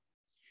die.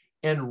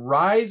 And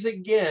rise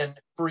again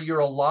for your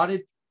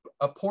allotted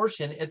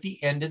portion at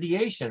the end of the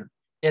age,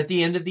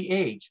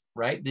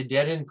 right? The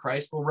dead in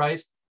Christ will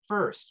rise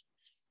first,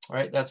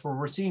 right? That's where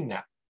we're seeing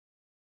that.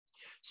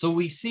 So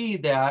we see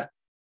that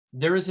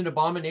there is an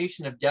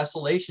abomination of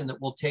desolation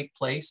that will take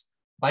place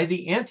by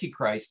the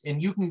Antichrist.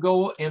 And you can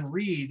go and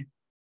read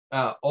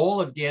all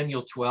of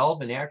Daniel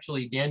 12, and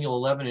actually Daniel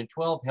 11 and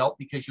 12 help,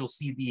 because you'll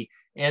see the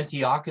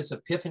Antiochus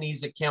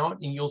Epiphanes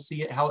account, and you'll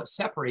see how it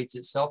separates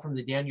itself from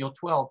the Daniel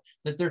 12,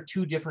 that they're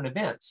two different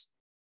events.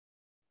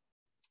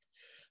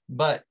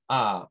 But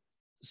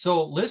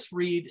so let's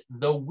read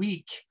the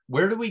week.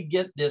 Where do we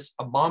get this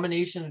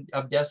abomination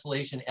of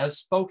desolation as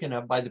spoken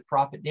of by the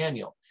prophet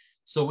Daniel?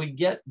 So we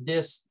get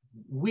this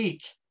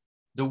week.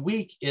 The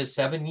week is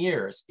 7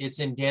 years. It's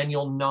in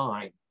Daniel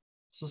 9.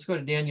 So let's go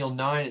to Daniel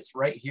 9. It's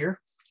right here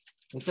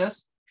with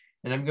this.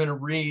 And I'm going to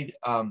read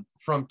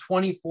from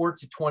 24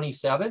 to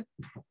 27.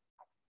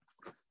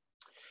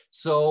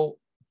 So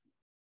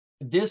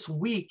this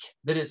week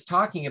that it's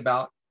talking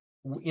about,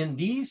 in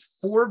these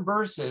 4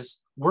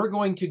 verses, we're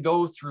going to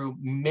go through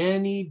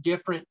many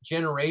different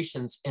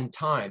generations and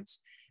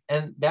times.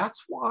 And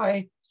that's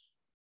why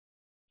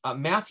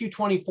Matthew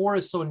 24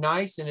 is so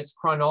nice in its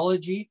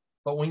chronology.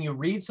 But when you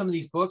read some of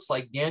these books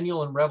like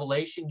Daniel and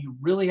Revelation, you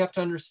really have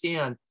to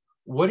understand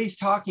what he's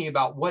talking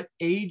about. What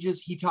age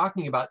is he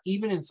talking about?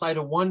 Even inside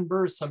of one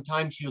verse,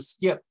 sometimes you'll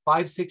skip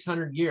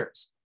 500-600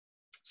 years.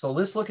 So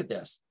let's look at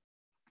this.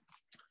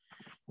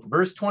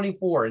 Verse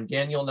 24 in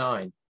Daniel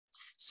 9.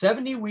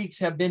 70 weeks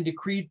have been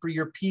decreed for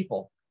your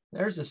people.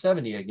 There's the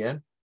 70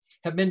 again.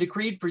 Have been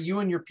decreed for you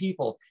and your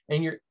people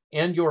and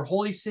your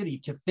holy city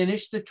to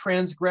finish the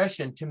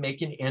transgression, to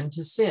make an end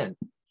to sin.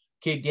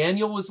 Okay,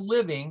 Daniel was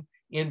living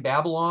in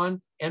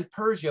Babylon and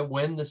Persia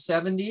when the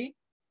 70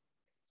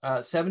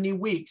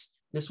 weeks,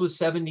 this was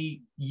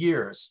 70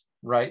 years,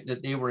 right,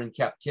 that they were in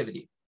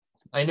captivity.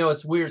 I know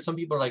it's weird. Some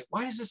people are like,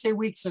 why does it say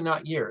weeks and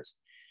not years?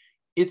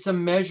 It's a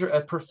measure,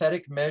 a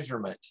prophetic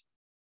measurement.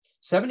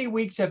 70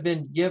 weeks have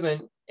been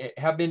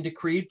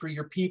decreed for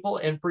your people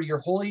and for your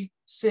holy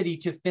city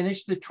to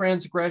finish the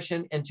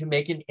transgression and to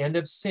make an end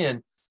of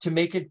sin, to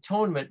make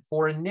atonement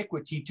for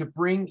iniquity, to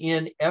bring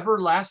in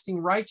everlasting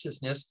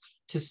righteousness,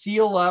 to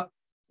seal up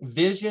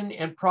vision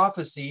and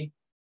prophecy,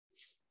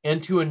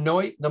 and to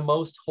anoint the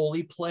most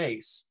holy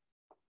place.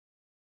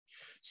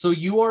 So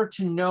you are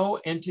to know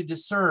and to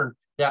discern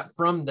that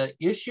from the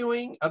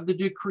issuing of the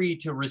decree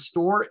to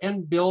restore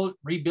and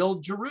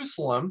rebuild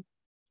Jerusalem,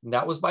 and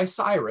that was by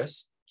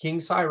Cyrus, King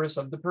Cyrus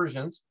of the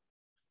Persians,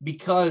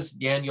 because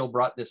Daniel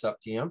brought this up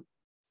to him,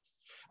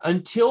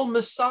 until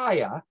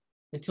Messiah,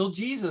 until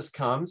Jesus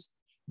comes,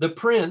 the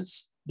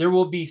prince, there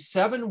will be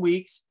 7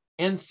 weeks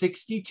and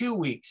 62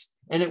 weeks,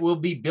 and it will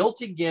be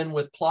built again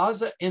with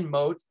plaza and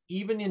moat,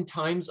 even in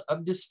times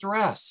of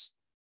distress,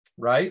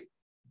 right?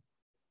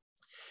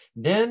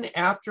 Then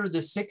after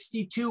the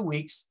 62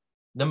 weeks,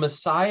 the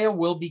Messiah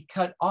will be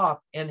cut off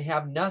and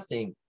have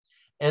nothing,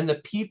 and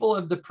the people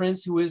of the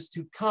prince who is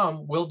to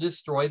come will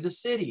destroy the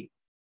city.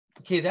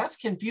 Okay, that's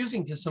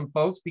confusing to some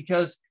folks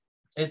because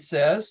it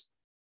says,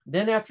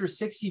 then after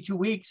 62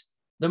 weeks,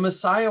 the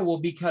Messiah will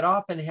be cut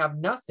off and have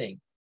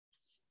nothing.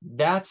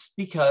 That's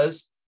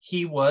because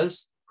he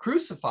was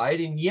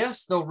crucified, and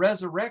yes, though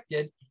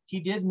resurrected,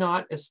 he did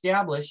not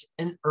establish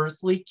an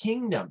earthly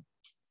kingdom.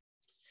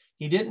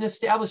 He didn't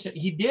establish it.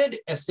 He did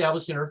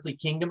establish an earthly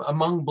kingdom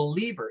among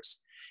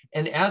believers.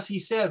 And as he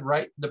said,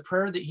 right, the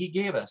prayer that he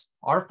gave us,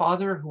 our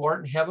Father who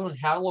art in heaven,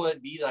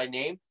 hallowed be thy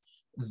name.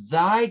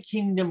 Thy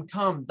kingdom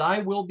come, thy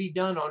will be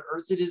done on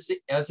earth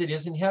as it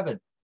is in heaven.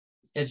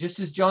 As just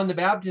as John the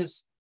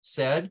Baptist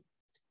said,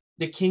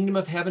 the kingdom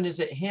of heaven is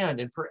at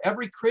hand. And for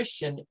every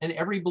Christian and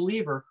every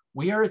believer,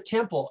 we are a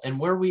temple, and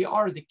where we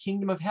are, the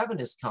kingdom of heaven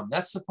has come.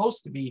 That's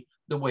supposed to be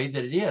the way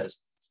that it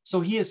is.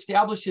 So he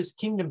established his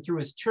kingdom through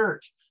his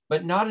church,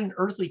 but not an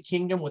earthly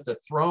kingdom with a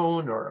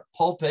throne or a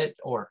pulpit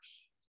or,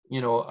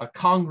 a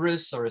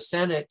Congress or a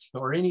Senate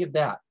or any of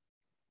that.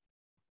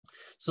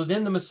 So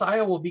then the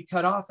Messiah will be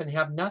cut off and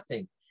have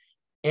nothing.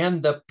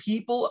 And the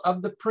people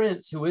of the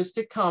prince who is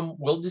to come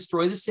will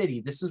destroy the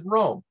city. This is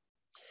Rome.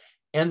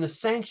 And the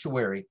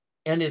sanctuary,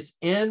 and its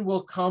end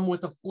will come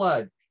with a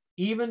flood.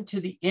 Even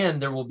to the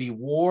end, there will be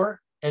war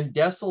and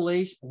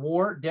desolation.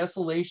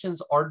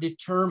 Desolations are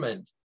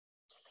determined.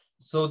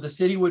 So the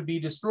city would be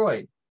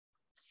destroyed.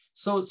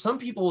 So some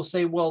people will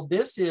say, well,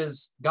 this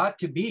is got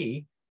to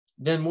be,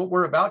 then what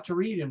we're about to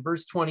read in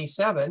verse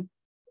 27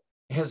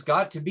 has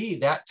got to be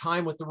that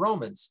time with the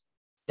Romans.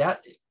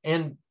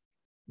 And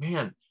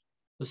man,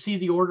 let's see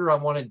the order I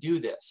want to do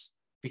this,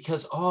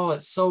 because, oh,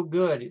 it's so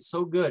good. It's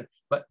so good.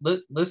 But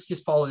let's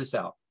just follow this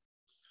out.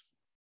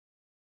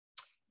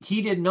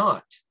 He did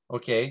not,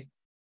 okay?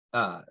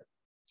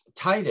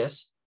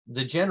 Titus,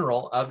 the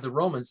general of the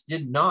Romans,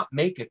 did not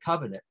make a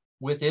covenant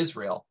with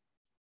Israel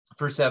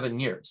for 7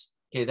 years.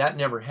 Okay, that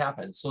never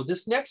happened. So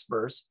this next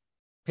verse,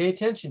 pay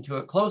attention to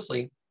it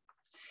closely.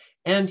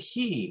 And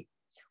he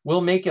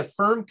will make a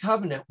firm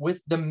covenant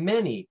with the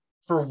many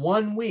for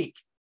 1 week,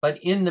 but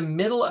in the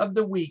middle of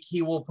the week,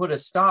 he will put a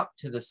stop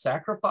to the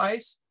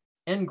sacrifice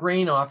and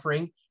grain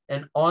offering,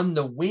 and on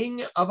the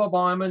wing of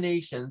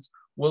abominations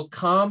will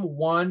come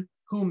one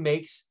who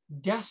makes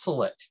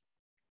desolate,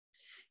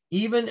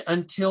 even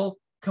until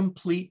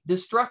complete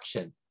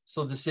destruction.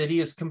 So the city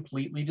is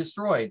completely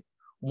destroyed.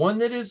 One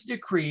that is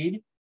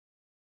decreed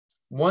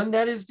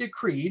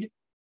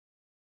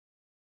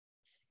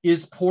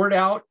is poured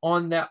out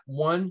on that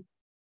one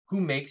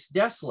who makes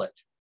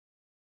desolate.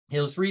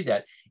 Hey, let's read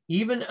that.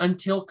 Even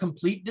until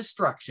complete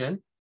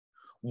destruction,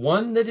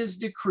 one that is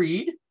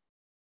decreed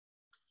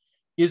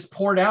is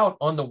poured out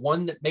on the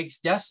one that makes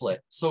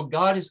desolate. So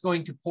God is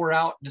going to pour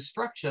out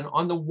destruction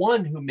on the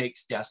one who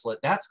makes desolate.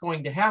 That's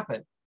going to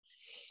happen.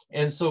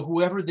 And so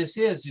whoever this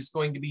is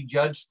going to be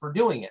judged for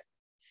doing it.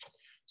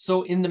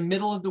 So in the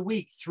middle of the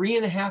week,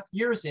 3.5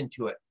 years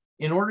into it,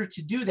 in order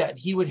to do that,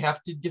 he would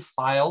have to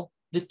defile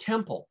the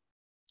temple.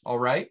 All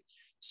right.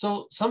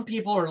 So some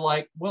people are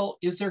like, well,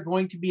 is there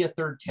going to be a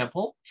third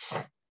temple?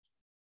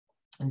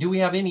 And do we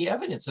have any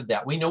evidence of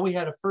that? We know we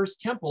had a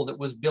first temple that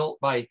was built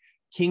by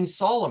King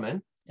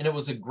Solomon, and it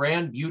was a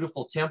grand,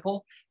 beautiful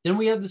temple. Then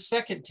we had the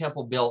second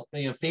temple built,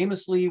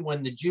 famously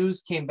when the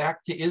Jews came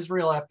back to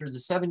Israel after the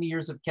 70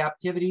 years of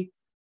captivity.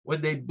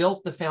 When they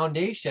built the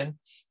foundation,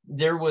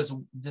 there was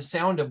the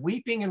sound of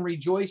weeping and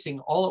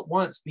rejoicing all at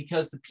once,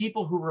 because the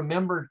people who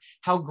remembered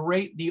how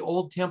great the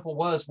old temple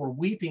was were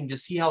weeping to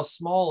see how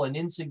small and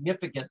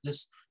insignificant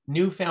this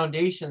new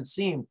foundation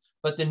seemed.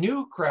 But the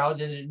new crowd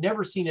that had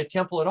never seen a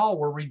temple at all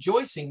were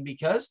rejoicing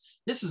because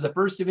this is the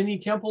first of any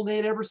temple they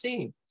had ever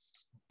seen.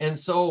 And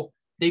so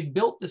they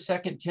built the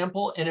second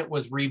temple, and it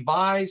was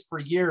revised for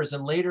years.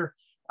 And later,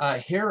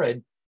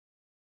 Herod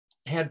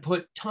had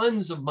put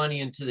tons of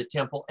money into the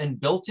temple and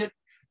built it,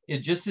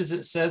 just as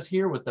it says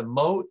here, with the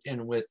moat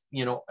and with,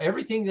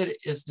 everything that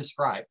is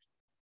described.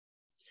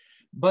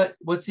 But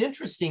what's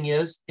interesting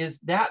is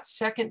that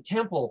second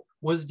temple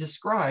was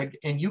described,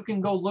 and you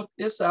can go look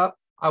this up.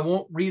 I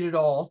won't read it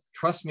all.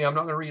 Trust me, I'm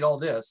not going to read all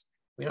this.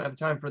 We don't have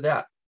time for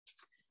that.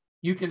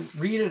 You can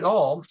read it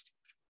all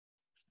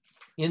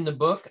in the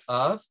book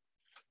of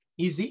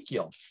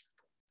Ezekiel.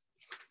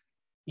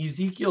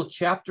 Ezekiel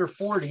chapter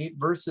 40,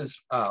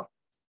 verses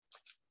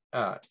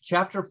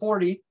chapter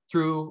 40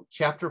 through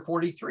chapter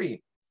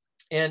 43.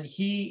 And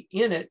he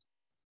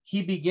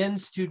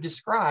begins to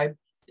describe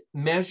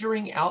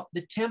measuring out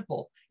the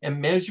temple and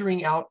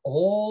measuring out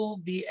all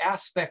the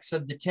aspects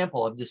of the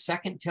temple, of the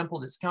second temple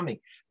that's coming.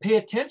 Pay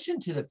attention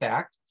to the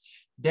fact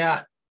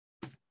that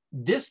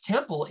this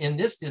temple in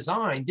this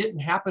design didn't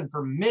happen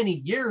for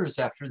many years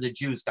after the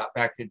Jews got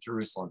back to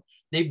Jerusalem.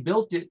 They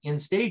built it in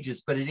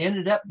stages, but it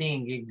ended up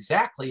being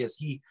exactly as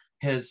he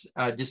has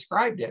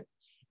described it.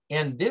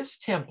 And this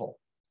temple,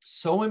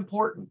 so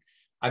important.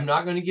 I'm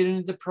not going to get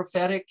into the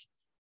prophetic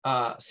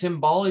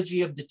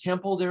symbology of the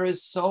temple. There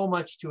is so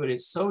much to it.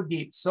 It's so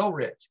deep, so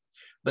rich.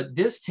 But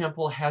this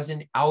temple has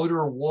an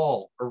outer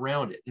wall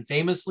around it. And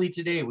famously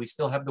today, we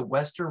still have the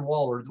Western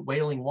Wall, or the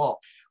Wailing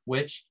Wall,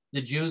 which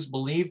the Jews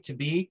believe to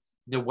be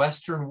the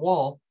Western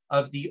Wall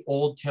of the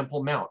old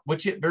Temple Mount,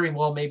 which it very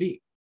well may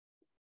be.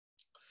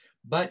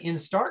 But in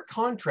stark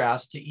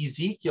contrast to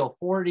Ezekiel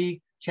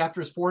 40,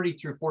 chapters 40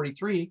 through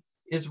 43,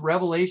 is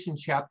Revelation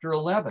chapter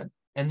 11.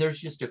 And there's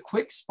just a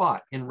quick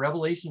spot in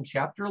Revelation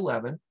chapter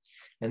 11.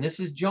 And this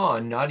is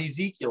John, not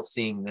Ezekiel,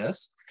 seeing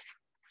this.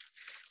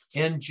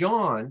 And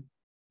John,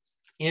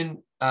 in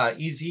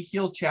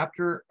Revelation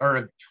chapter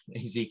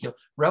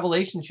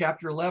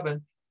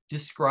 11,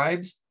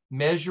 describes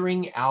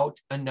measuring out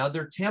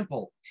another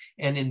temple.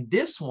 And in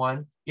this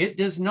one, it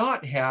does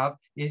not have,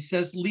 it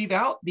says, leave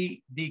out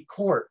the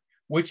court,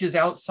 which is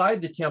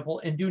outside the temple,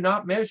 and do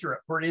not measure it,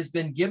 for it has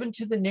been given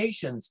to the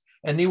nations,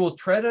 and they will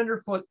tread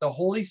underfoot the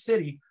holy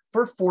city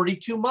for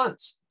 42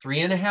 months,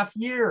 3.5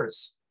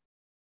 years.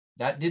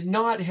 That did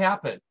not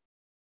happen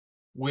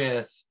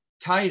with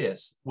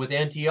Titus, with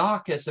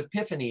Antiochus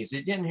Epiphanes.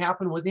 It didn't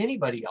happen with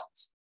anybody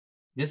else.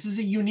 This is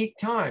a unique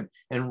time.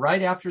 And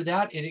right after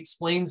that, it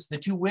explains the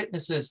two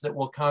witnesses that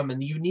will come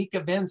and the unique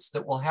events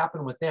that will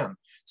happen with them.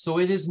 So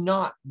it is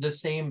not the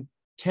same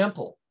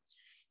temple.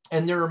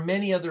 And there are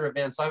many other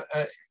events,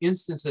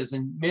 instances,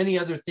 and many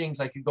other things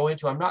I could go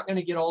into. I'm not going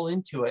to get all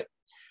into it,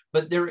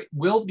 but there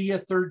will be a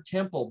third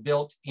temple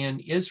built in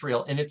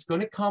Israel, and it's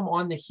going to come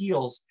on the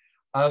heels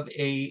of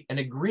an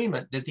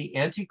agreement that the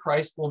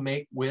Antichrist will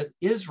make with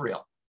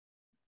Israel.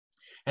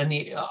 And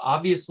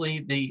obviously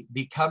the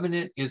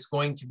covenant is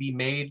going to be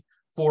made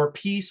for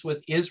peace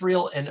with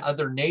Israel and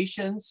other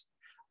nations.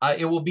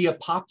 It will be a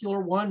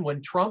popular one.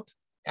 When Trump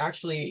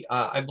actually,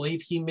 I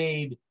believe he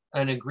made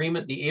an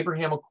agreement, the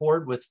Abraham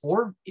Accord, with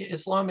 4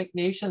 Islamic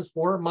nations,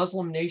 4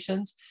 Muslim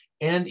nations,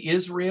 and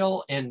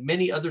Israel, and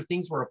many other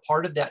things were a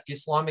part of that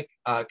Islamic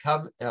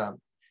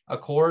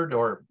accord,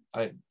 or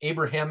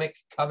Abrahamic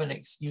covenant,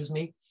 excuse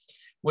me,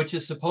 which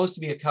is supposed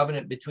to be a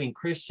covenant between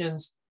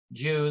Christians,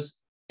 Jews,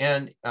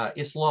 and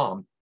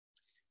Islam.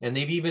 And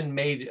they've even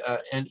made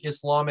an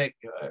Islamic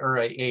or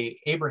a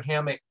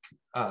Abrahamic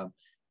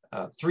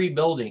 3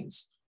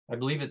 buildings. I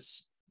believe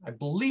it's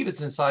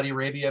in Saudi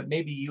Arabia,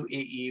 maybe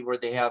UAE, where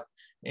they have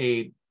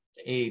a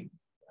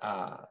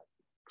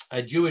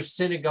Jewish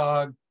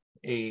synagogue,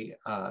 a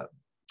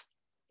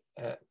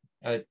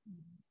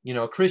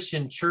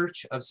Christian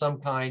church of some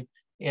kind,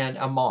 and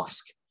a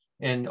mosque,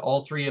 and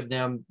all 3 of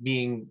them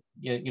being,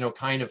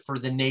 kind of for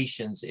the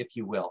nations, if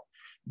you will.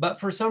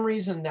 But for some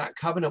reason, that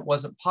covenant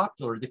wasn't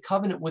popular. The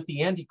covenant with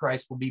the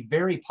Antichrist will be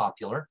very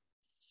popular,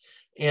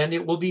 and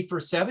it will be for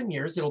 7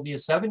 years. It'll be a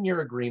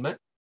 7-year agreement.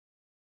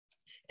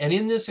 And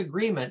in this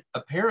agreement,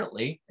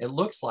 apparently, it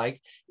looks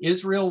like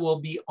Israel will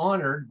be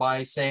honored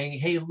by saying,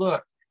 hey,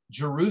 look,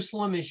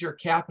 Jerusalem is your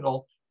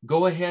capital.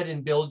 Go ahead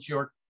and build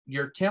your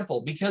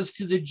temple. Because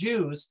to the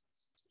Jews,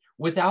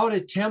 without a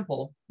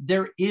temple,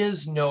 there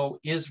is no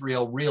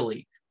Israel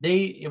really.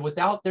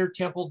 Without their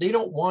temple, they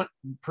don't want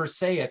per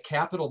se a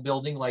Capitol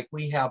building like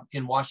we have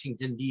in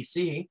Washington,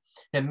 D.C.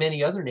 and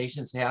many other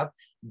nations have.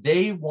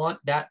 They want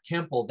that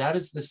temple. That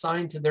is the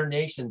sign to their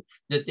nation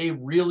that they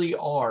really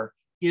are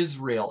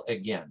Israel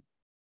again.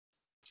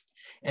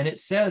 And it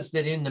says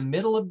that in the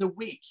middle of the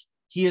week,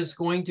 he is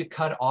going to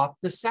cut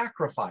off the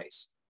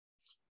sacrifice.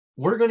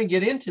 We're going to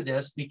get into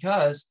this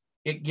because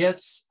it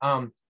gets,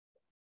 I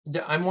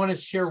want to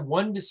share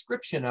one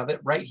description of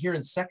it right here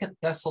in 2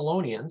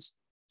 Thessalonians.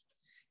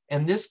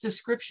 And this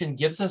description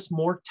gives us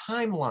more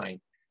timeline.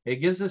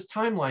 It gives us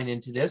timeline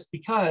into this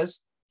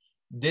because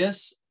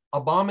this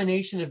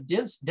abomination of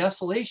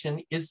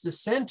desolation is the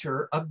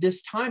center of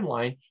this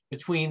timeline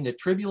between the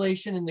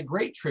tribulation and the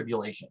great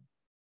tribulation.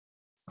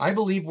 I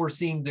believe we're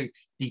seeing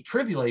the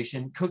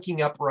tribulation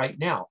cooking up right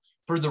now.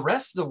 For the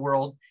rest of the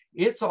world,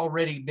 it's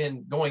already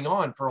been going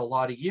on for a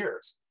lot of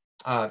years.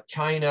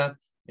 China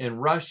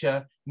and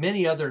Russia,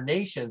 many other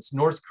nations,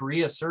 North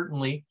Korea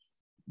certainly,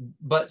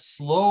 but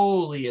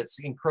slowly it's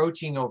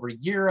encroaching over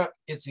Europe,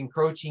 it's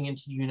encroaching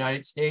into the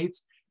United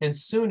States, and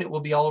soon it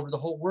will be all over the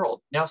whole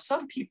world. Now,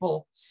 some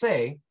people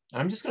say,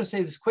 and I'm just going to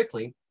say this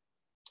quickly,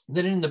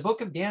 that in the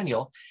book of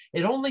Daniel,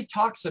 it only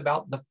talks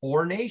about the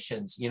 4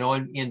 nations, you know,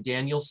 in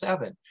Daniel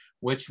 7,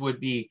 which would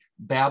be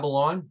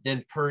Babylon,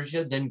 then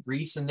Persia, then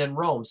Greece, and then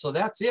Rome. So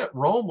that's it.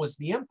 Rome was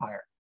the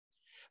empire.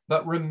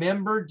 But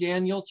remember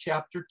Daniel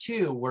chapter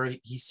 2, where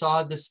he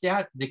saw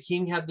the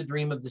king had the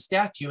dream of the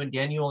statue, and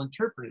Daniel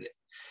interpreted it.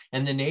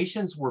 And the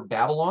nations were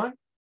Babylon,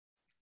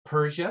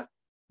 Persia,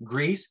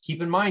 Greece.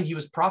 Keep in mind, he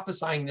was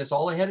prophesying this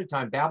all ahead of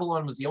time.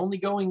 Babylon was the only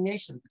going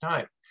nation at the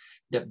time.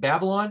 That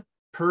Babylon,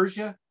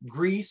 Persia,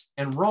 Greece,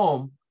 and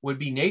Rome would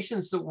be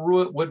nations that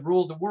would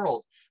rule the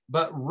world.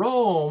 But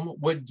Rome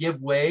would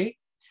give way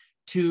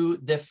to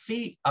the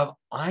feet of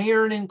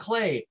iron and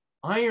clay.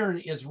 Iron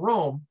is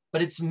Rome,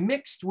 but it's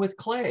mixed with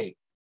clay.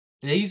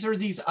 These are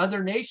these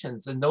other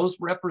nations, and those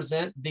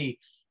represent the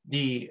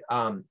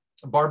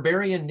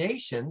barbarian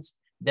nations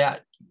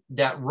that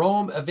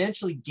Rome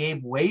eventually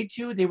gave way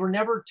to. They were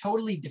never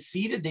totally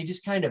defeated. They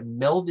just kind of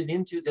melded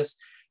into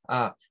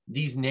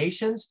these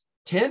nations.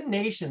 10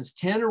 nations,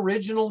 10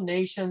 original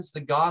nations: the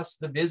Goths,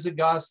 the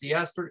Visigoths, the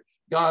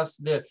Ostrogoths,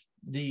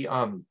 the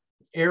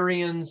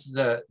Aryans,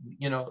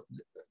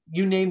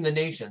 you name the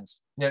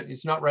nations. Now,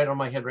 it's not right on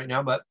my head right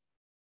now, but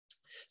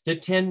the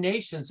 10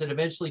 nations that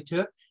eventually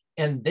took.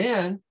 And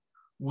then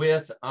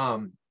with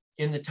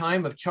in the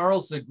time of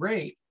Charles the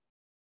Great,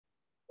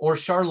 or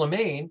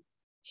Charlemagne,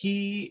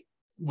 he,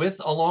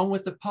 along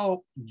with the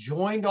Pope,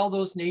 joined all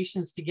those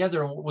nations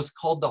together in what was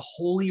called the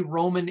Holy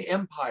Roman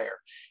Empire.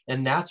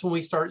 And that's when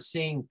we start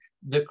seeing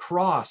the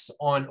cross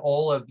on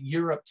all of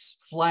Europe's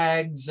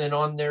flags and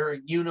on their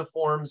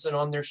uniforms and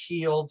on their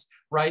shields,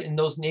 right? And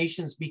those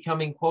nations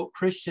becoming, quote,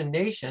 Christian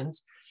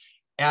nations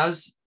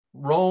as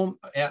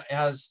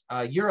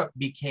Europe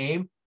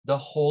became the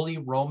Holy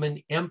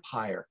Roman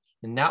Empire.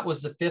 And that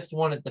was the 5th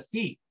one at the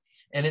feet.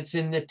 And it's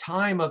in the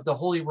time of the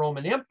Holy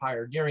Roman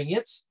Empire, during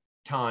its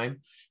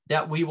time,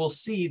 that we will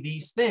see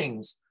these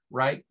things,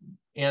 right?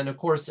 And of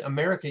course,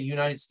 America,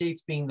 United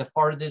States being the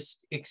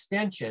farthest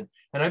extension.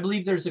 And I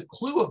believe there's a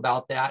clue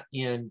about that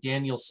in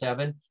Daniel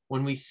 7,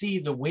 when we see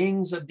the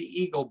wings of the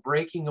eagle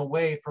breaking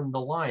away from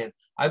the lion.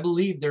 I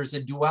believe there's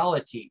a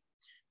duality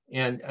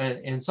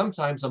and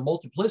sometimes a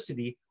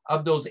multiplicity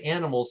of those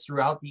animals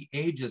throughout the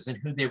ages and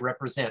who they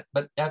represent.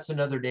 But that's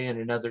another day and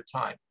another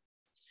time.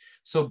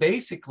 So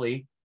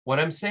basically, what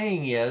I'm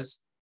saying is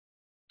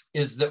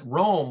that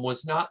Rome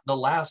was not the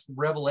last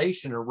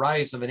revelation or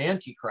rise of an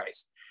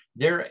antichrist.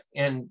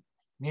 And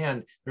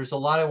man, there's a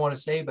lot I want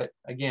to say, but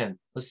again,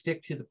 let's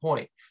stick to the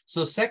point.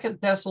 So 2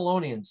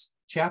 Thessalonians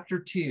chapter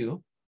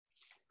 2,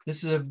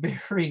 this is a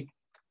very,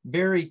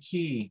 very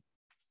key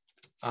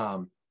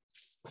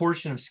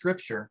portion of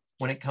scripture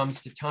when it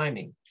comes to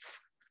timing.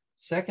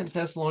 2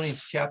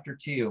 Thessalonians chapter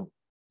 2.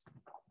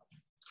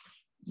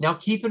 Now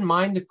keep in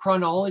mind the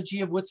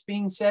chronology of what's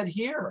being said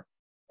here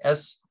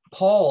as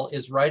Paul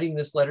is writing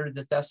this letter to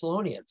the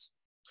Thessalonians.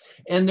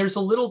 And there's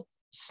a little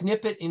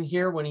snippet in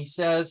here when he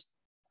says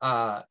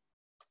a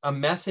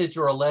message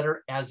or a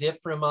letter as if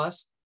from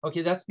us.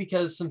 Okay, that's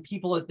because some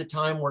people at the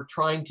time were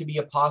trying to be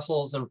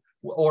apostles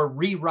or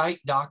rewrite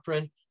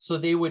doctrine. So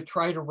they would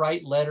try to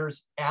write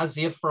letters as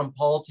if from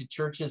Paul to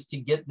churches to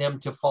get them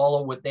to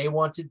follow what they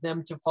wanted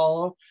them to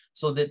follow,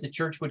 so that the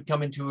church would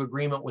come into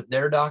agreement with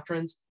their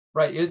doctrines.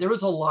 Right, there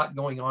was a lot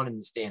going on in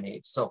this day and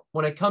age. So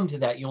when I come to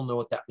that, you'll know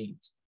what that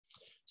means.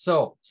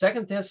 So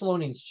 2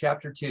 Thessalonians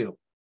chapter 2.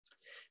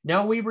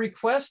 Now we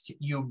request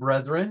you,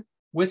 brethren,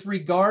 with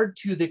regard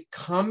to the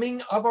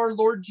coming of our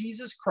Lord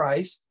Jesus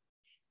Christ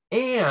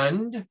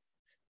and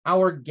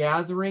our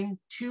gathering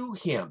to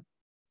him,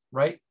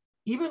 right?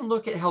 Even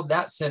look at how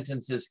that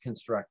sentence is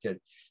constructed.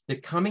 The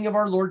coming of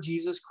our Lord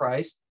Jesus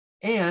Christ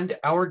and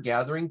our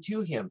gathering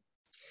to him,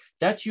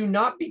 that you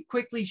not be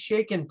quickly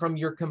shaken from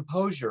your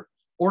composure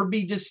or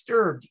be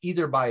disturbed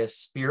either by a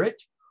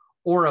spirit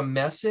or a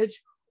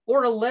message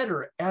or a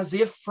letter as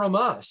if from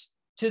us,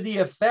 to the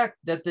effect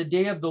that the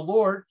day of the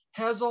Lord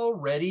has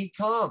already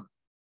come.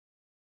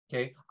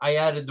 Okay, I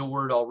added the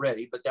word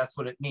already, but that's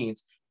what it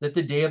means, that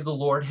the day of the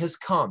Lord has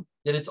come,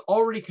 that it's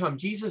already come.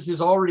 Jesus has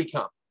already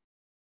come.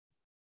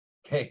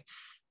 Okay,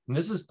 and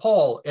this is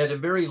Paul at a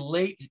very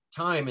late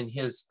time in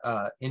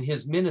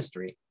his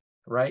ministry,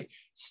 right?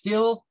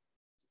 Still,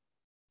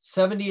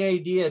 70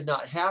 AD had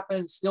not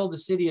happened. Still, the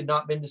city had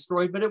not been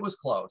destroyed, but it was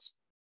close.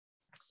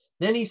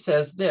 Then he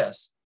says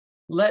this,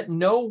 let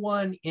no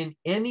one in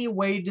any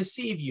way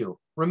deceive you.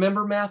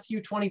 Remember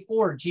Matthew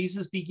 24,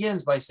 Jesus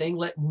begins by saying,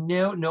 let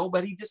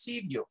nobody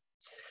deceive you.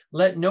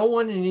 Let no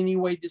one in any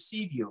way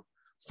deceive you,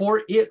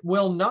 for it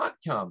will not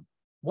come.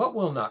 What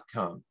will not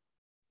come?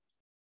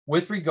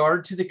 With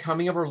regard to the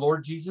coming of our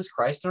Lord Jesus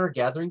Christ and our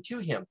gathering to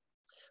him.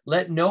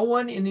 Let no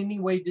one in any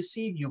way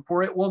deceive you,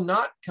 for it will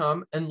not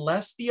come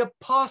unless the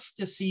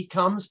apostasy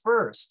comes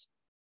first.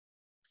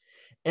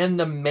 And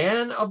the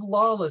man of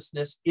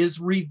lawlessness is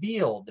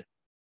revealed,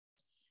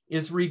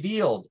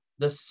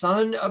 the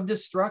son of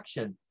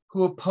destruction,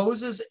 who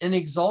opposes and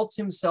exalts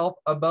himself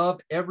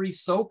above every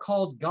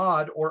so-called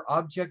God or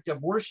object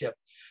of worship,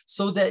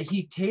 so that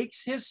he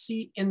takes his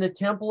seat in the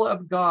temple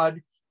of God,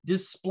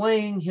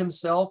 displaying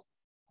himself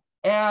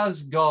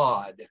as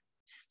God.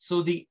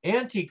 So the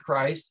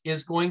Antichrist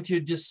is going to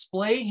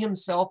display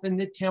himself in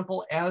the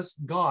temple as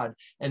God.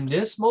 And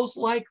this most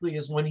likely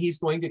is when he's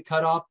going to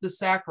cut off the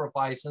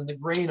sacrifice and the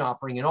grain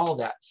offering and all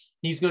that.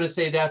 He's going to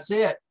say, that's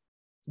it.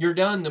 You're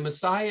done. The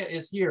Messiah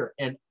is here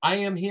and I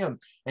am him.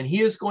 And he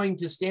is going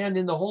to stand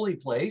in the holy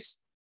place.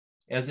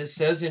 As it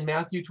says in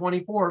Matthew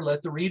 24,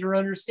 let the reader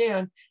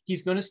understand,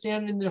 he's going to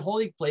stand in the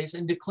holy place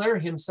and declare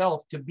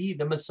himself to be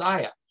the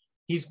Messiah.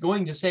 He's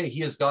going to say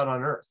he is God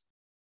on earth.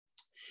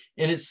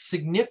 And it's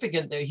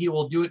significant that he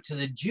will do it to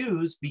the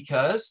Jews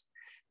because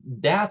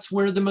that's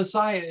where the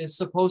Messiah is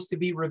supposed to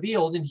be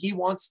revealed. And he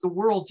wants the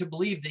world to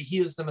believe that he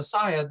is the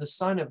Messiah, the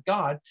Son of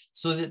God,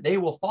 so that they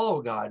will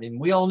follow God. And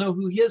we all know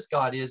who his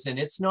God is, and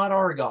it's not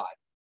our God.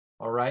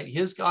 All right.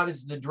 His God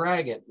is the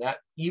dragon, that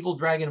evil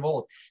dragon of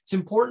old. It's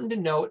important to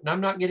note, and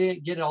I'm not going to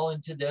get all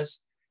into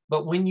this,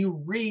 but when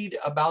you read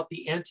about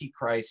the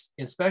Antichrist,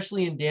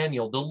 especially in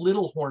Daniel, the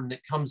little horn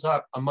that comes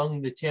up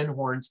among the 10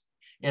 horns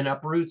and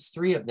uproots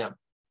 3 of them.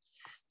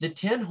 The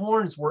 10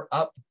 horns were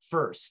up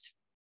first.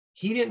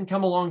 He didn't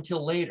come along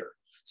till later.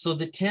 So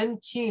the 10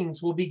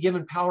 kings will be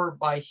given power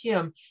by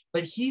him,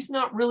 but he's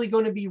not really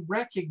going to be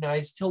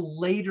recognized till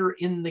later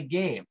in the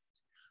game.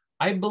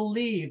 I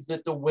believe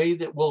that the way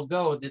that will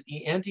go, that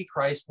the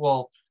Antichrist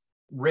will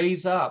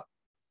raise up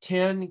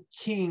 10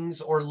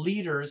 kings or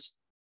leaders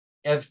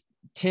of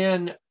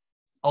 10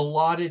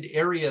 allotted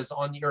areas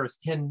on the earth,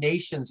 10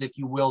 nations, if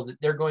you will, that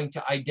they're going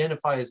to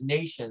identify as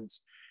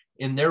nations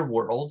in their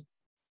world.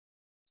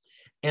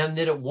 And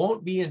that it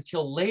won't be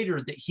until later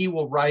that he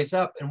will rise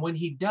up. And when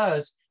he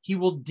does, he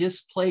will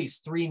displace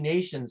 3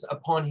 nations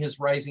upon his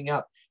rising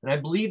up. And I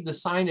believe the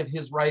sign of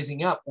his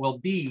rising up will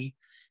be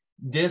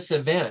this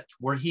event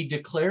where he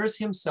declares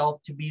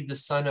himself to be the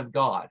Son of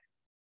God.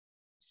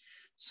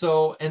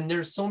 So, and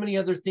there's so many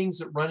other things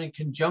that run in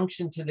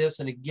conjunction to this.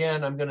 And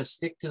again, I'm going to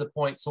stick to the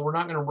point, so we're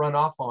not going to run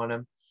off on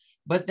them.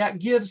 But that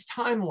gives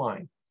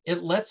timeline.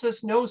 It lets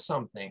us know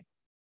something.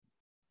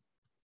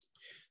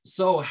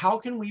 So how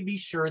can we be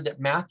sure that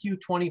Matthew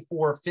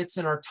 24 fits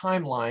in our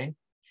timeline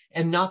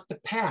and not the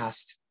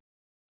past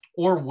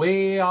or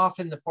way off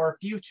in the far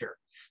future?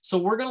 So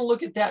we're going to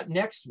look at that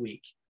next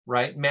week,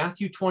 right?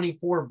 Matthew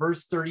 24,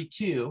 verse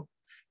 32,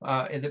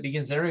 and that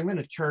begins there. I'm going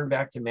to turn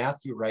back to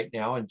Matthew right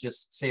now and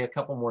just say a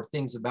couple more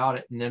things about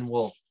it, and then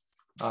we'll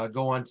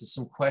go on to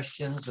some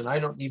questions. And I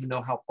don't even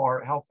know how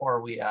far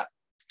are we at?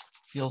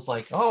 Feels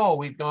like, oh,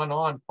 we've gone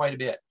on quite a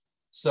bit.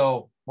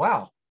 So,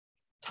 wow.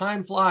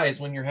 Time flies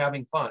when you're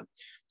having fun.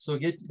 So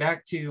get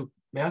back to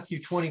Matthew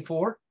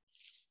 24,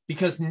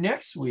 because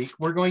next week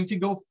we're going to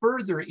go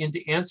further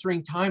into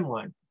answering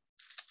timeline.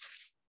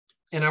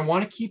 And I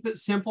want to keep it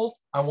simple.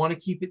 I want to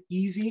keep it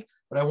easy,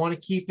 but I want to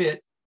keep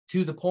it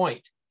to the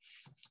point.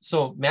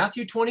 So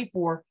Matthew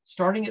 24,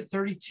 starting at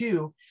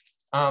 32,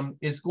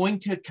 is going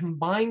to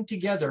combine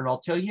together. And I'll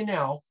tell you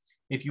now,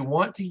 if you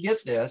want to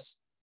get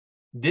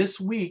this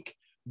week,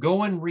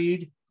 go and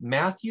read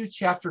Matthew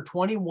chapter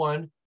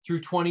 21 through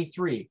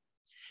 23.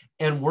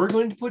 And we're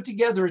going to put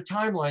together a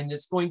timeline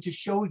that's going to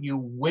show you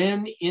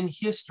when in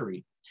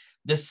history,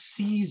 the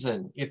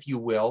season, if you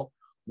will,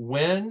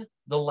 when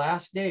the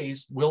last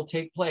days will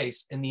take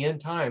place and the end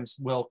times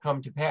will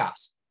come to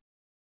pass.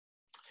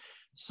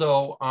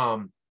 So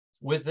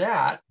with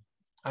that,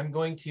 I'm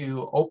going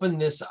to open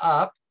this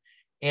up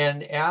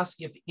and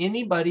ask if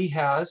anybody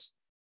has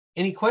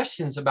any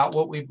questions about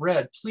what we've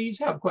read. Please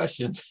have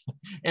questions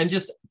and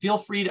just feel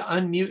free to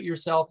unmute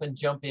yourself and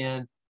jump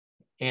in.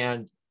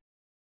 And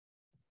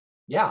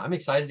yeah, I'm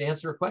excited to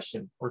answer a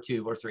question or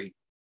 2 or 3.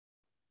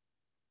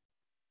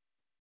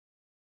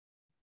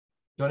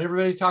 Don't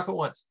everybody talk at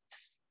once.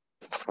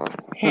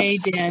 Hey,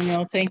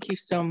 Daniel, thank you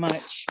so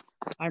much.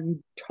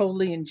 I'm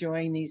totally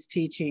enjoying these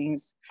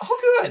teachings.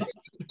 Oh,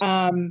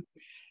 good.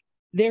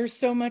 There's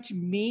so much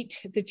meat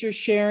that you're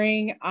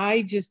sharing.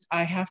 I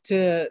have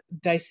to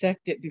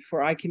dissect it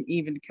before I can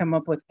even come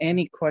up with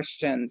any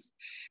questions.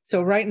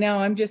 So right now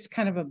I'm just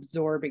kind of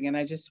absorbing, and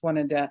I just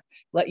wanted to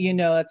let you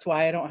know that's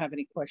why I don't have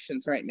any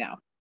questions right now.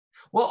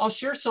 Well, I'll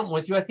share something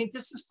with you. I think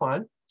this is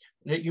fun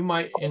that you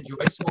might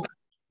enjoy. So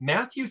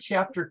Matthew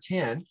chapter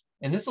 10,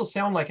 and this will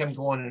sound like I'm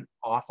going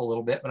off a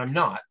little bit, but I'm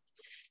not.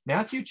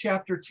 Matthew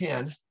chapter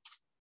 10,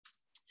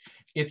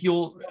 if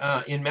you'll,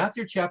 in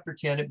Matthew chapter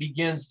 10, it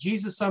begins,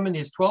 Jesus summoned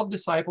his 12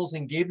 disciples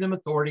and gave them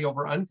authority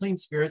over unclean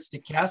spirits to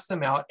cast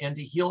them out and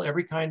to heal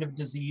every kind of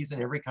disease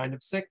and every kind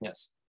of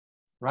sickness,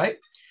 right?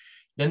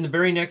 Then the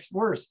very next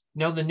verse,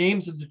 now the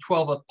names of the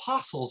 12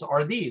 apostles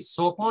are these.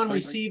 So upon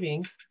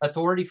receiving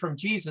authority from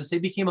Jesus, they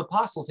became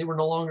apostles. They were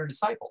no longer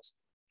disciples.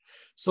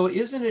 So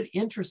isn't it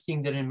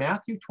interesting that in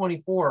Matthew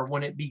 24,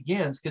 when it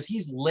begins, because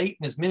he's late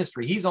in his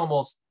ministry, he's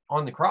almost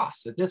on the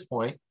cross at this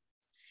point,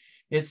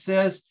 it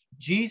says,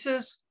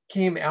 Jesus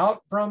came out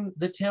from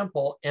the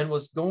temple and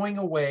was going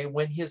away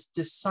when his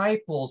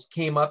disciples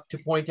came up to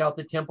point out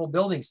the temple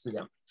buildings to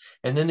them.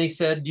 And then they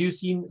said, do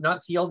you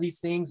not see all these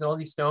things and all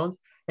these stones?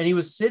 And he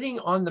was sitting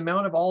on the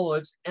Mount of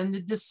Olives, and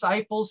the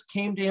disciples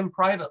came to him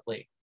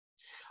privately.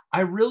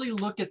 I really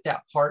look at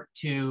that part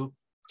to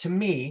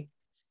me,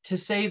 to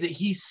say that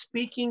he's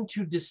speaking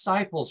to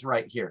disciples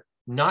right here,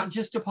 not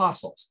just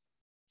apostles.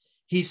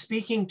 He's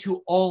speaking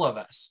to all of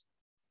us.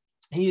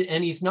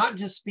 And he's not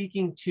just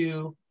speaking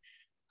to...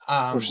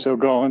 we're still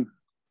going.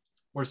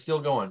 We're still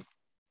going.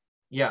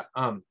 Yeah.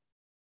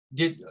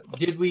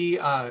 Did we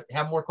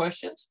have more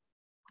questions?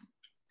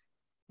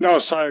 No,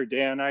 sorry,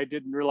 Dan. I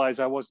didn't realize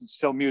I wasn't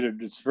still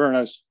muted. It's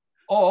Vernas.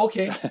 Oh,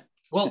 okay.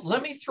 Well,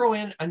 let me throw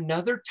in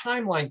another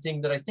timeline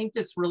thing that I think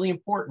that's really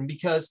important,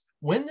 because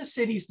when the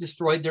city's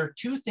destroyed, there are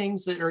two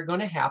things that are going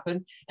to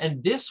happen.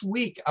 And this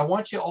week, I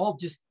want you all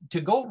just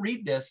to go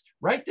read this,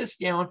 write this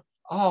down.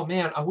 Oh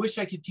man, I wish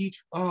I could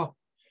teach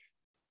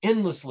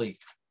endlessly.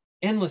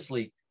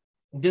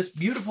 This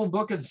beautiful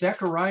book of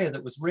Zechariah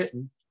that was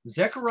written,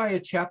 Zechariah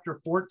chapter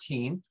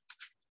 14,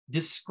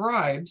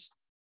 describes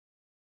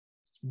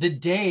the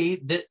day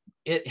that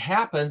it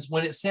happens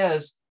when it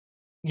says,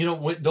 you know,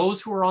 when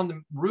those who are on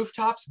the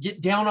rooftops,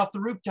 get down off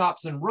the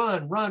rooftops and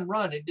run.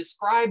 It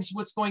describes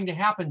what's going to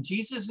happen.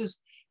 Jesus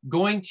is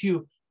going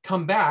to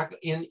come back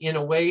in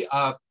a way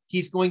of,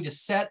 he's going to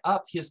set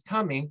up his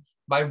coming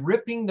by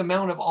ripping the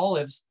Mount of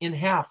Olives in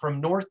half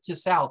from north to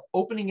south,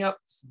 opening up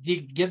to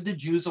give the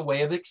Jews a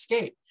way of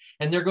escape.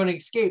 And they're going to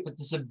escape at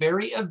this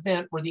very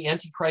event where the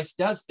Antichrist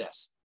does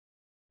this.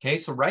 Okay,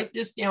 so write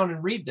this down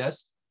and read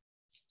this.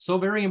 So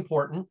very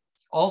important.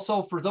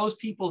 Also, for those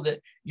people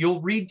that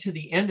you'll read to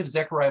the end of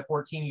Zechariah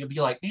 14, you'll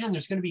be like, man,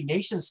 there's going to be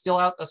nations still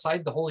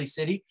outside the holy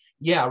city.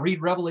 Yeah,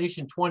 read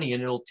Revelation 20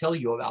 and it'll tell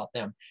you about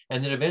them.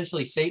 And then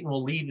eventually Satan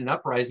will lead an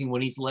uprising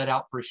when he's let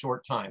out for a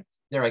short time.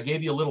 There, I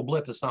gave you a little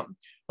blip of something.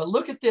 But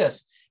look at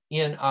this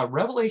in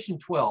Revelation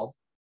 12,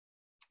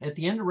 at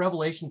the end of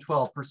Revelation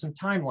 12, for some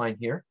timeline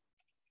here.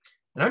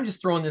 And I'm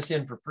just throwing this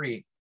in for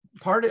free.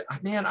 Part of,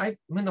 man,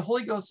 when the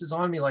Holy Ghost is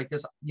on me like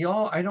this,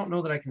 y'all, I don't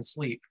know that I can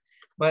sleep.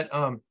 But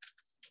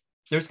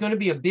there's going to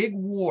be a big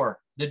war.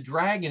 The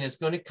dragon is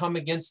going to come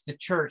against the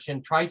church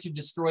and try to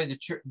destroy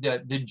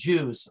the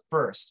Jews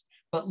first.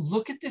 But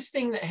look at this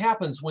thing that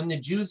happens when the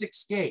Jews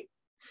escape.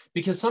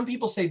 Because some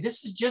people say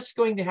this is just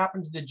going to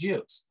happen to the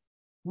Jews.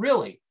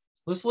 Really?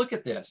 Let's look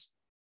at this.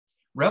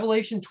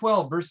 Revelation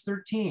 12, verse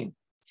 13.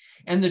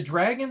 And the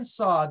dragon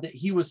saw that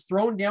he was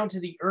thrown down to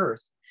the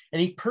earth,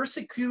 and he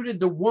persecuted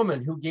the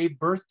woman who gave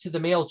birth to the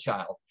male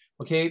child.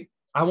 Okay,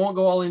 I won't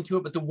go all into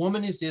it, but the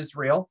woman is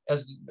Israel,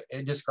 as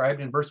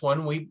described in verse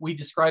 1. We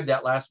described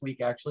that last week,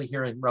 actually,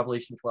 here in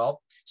Revelation 12.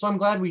 So I'm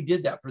glad we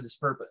did that for this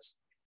purpose.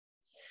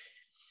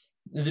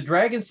 The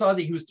dragon saw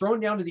that he was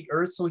thrown down to the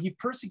earth, so he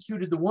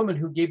persecuted the woman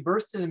who gave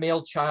birth to the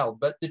male child.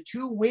 But the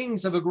two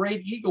wings of a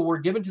great eagle were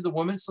given to the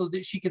woman so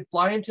that she could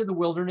fly into the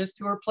wilderness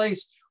to her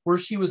place, where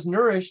she was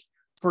nourished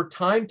for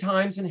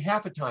times, and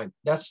half a time.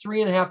 That's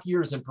 3.5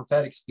 years in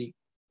prophetic speak,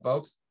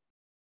 folks.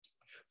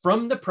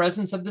 From the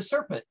presence of the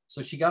serpent.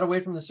 So she got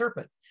away from the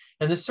serpent.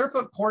 And the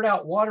serpent poured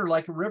out water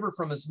like a river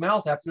from his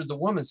mouth after the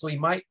woman, so he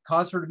might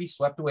cause her to be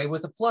swept away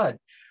with a flood.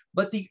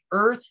 But the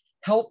earth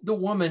helped the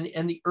woman,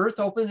 and the earth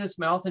opened its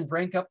mouth and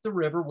drank up the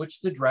river which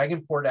the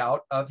dragon poured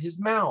out of his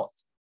mouth.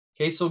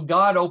 Okay, so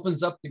God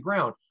opens up the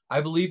ground.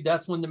 I believe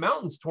that's when the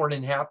mountain's torn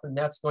in half, and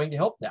that's going to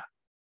help that.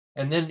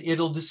 And then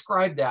it'll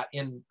describe that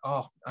in,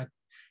 I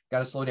got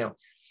to slow down.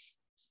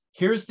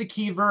 Here's the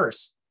key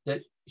verse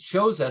that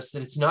shows us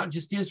that it's not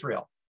just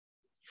Israel.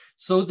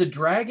 So the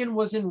dragon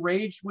was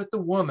enraged with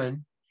the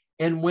woman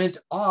and went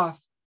off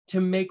to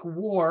make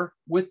war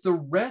with the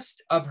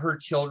rest of her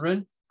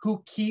children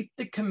who keep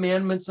the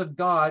commandments of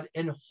God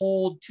and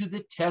hold to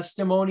the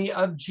testimony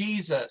of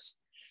Jesus.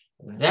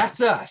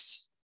 That's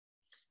us.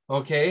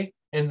 Okay.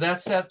 And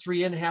that's that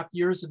 3.5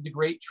 years of the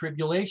Great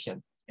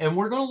Tribulation. And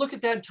we're going to look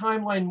at that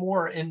timeline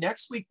more. And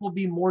next week we'll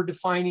be more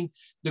defining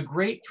the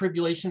Great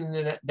Tribulation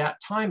and that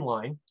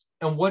timeline.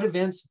 and what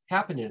events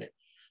happen in it.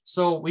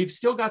 So we've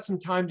still got some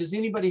time. Does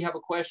anybody have a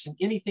question?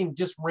 Anything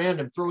just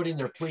random, throw it in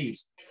there,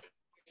 please.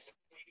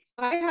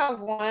 I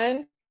have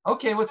one.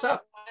 Okay, what's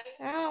up?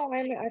 Oh,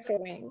 I'm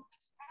echoing.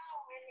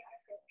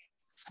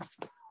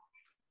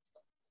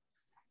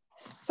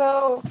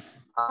 So,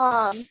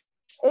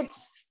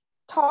 it's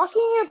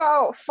talking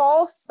about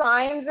false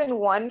signs and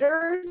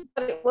wonders,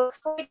 but it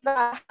looks like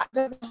that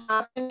doesn't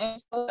happen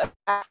until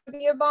after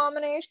the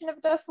abomination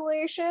of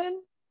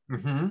desolation.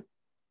 Mm-hmm.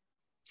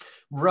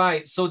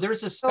 Right. So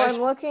there's a So I'm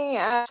special. looking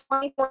at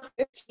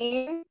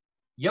 24:15.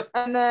 Yep.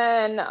 And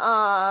then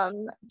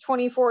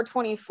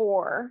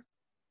 24:24.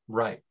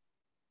 Right.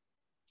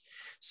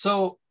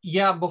 So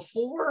yeah,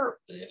 before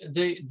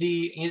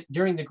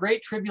during the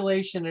Great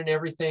Tribulation and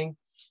everything.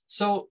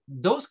 So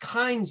those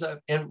kinds of,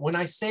 and when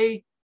I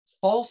say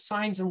false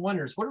signs and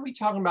wonders, what are we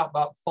talking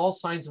about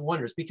false signs and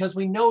wonders? Because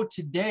we know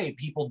today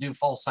people do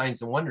false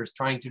signs and wonders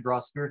trying to draw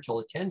spiritual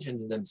attention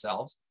to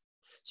themselves.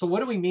 So what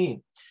do we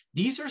mean?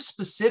 These are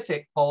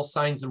specific false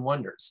signs and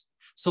wonders.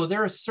 So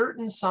there are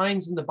certain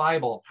signs in the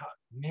Bible.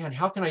 Man,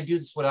 how can I do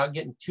this without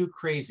getting too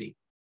crazy?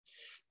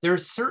 There are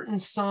certain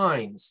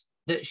signs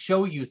that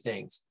show you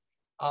things.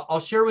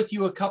 I'll share with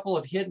you a couple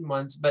of hidden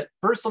ones, but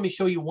first let me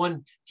show you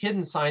one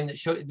hidden sign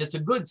that's a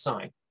good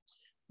sign.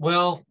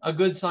 Well, a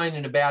good sign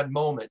in a bad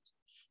moment.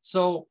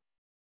 So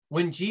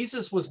when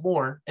Jesus was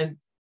born, and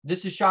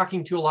this is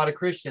shocking to a lot of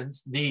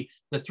Christians, the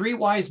three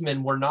wise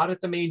men were not at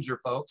the manger,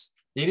 folks.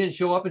 They didn't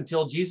show up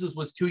until Jesus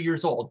was 2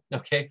 years old,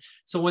 okay?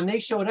 So when they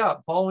showed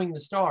up following the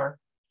star,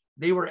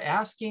 they were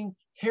asking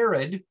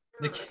Herod,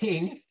 the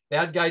king,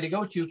 bad guy to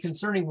go to,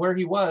 concerning where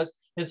he was.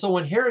 And so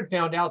when Herod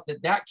found out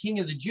that that king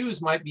of the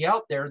Jews might be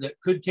out there that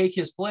could take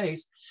his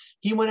place,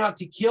 he went out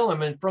to kill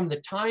him. And from the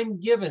time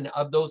given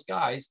of those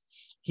guys,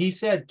 he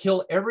said,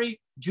 kill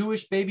every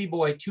Jewish baby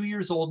boy 2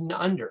 years old and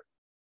under.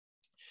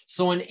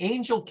 So an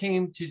angel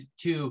came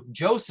to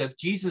Joseph,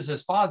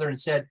 Jesus' father, and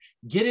said,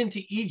 get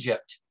into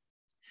Egypt.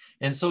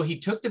 And so he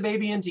took the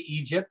baby into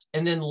Egypt.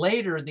 And then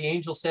later the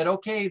angel said,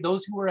 okay,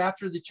 those who were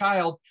after the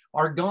child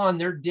are gone.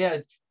 They're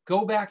dead.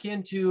 Go back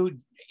into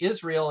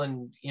Israel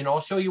and,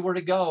 I'll show you where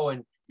to go.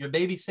 And your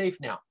baby's safe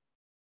now.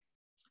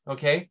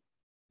 Okay.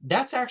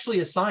 That's actually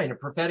a sign, a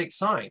prophetic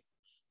sign,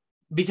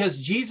 because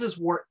Jesus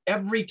wore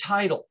every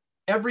title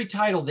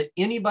that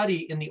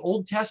anybody in the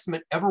Old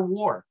Testament ever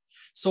wore.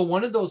 So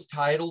one of those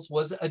titles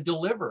was a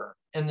deliverer.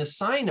 And the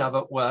sign of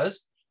it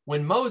was,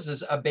 when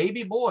Moses, a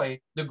baby boy,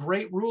 the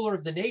great ruler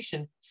of the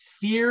nation,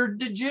 feared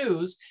the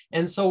Jews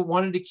and so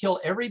wanted to kill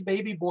every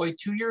baby boy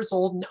 2 years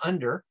old and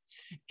under.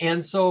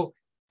 And so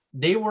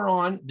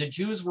the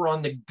Jews were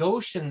on the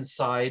Goshen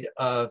side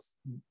of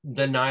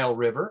the Nile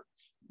River.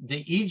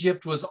 The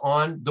Egypt was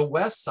on the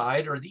west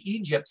side, or the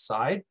Egypt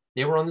side.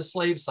 They were on the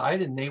slave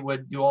side and they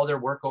would do all their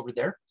work over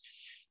there.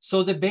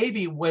 So the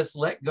baby was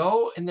let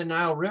go in the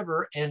Nile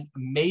River and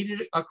made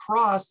it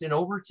across and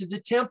over to the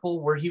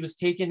temple where he was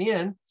taken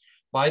in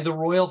by the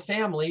royal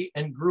family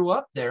and grew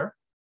up there.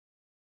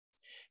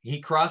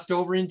 He crossed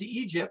over into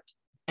Egypt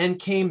and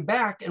came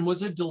back and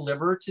was a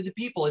deliverer to the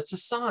people. It's a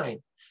sign.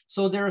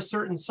 So there are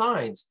certain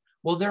signs.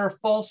 Well, there are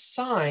false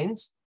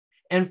signs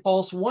and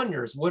false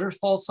wonders. What are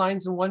false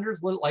signs and wonders?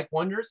 What, like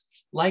wonders?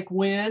 Like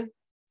when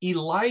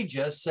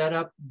Elijah set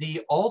up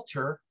the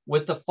altar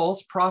with the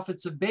false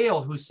prophets of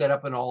Baal who set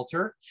up an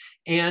altar.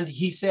 And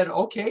he said,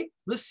 okay,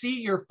 let's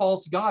see your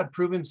false God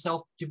prove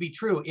himself to be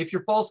true. If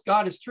your false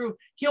God is true,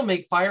 he'll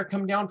make fire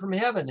come down from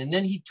heaven. And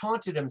then he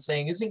taunted him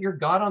saying, isn't your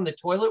God on the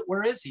toilet?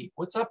 Where is he?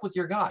 What's up with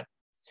your God?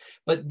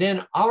 But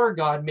then our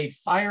God made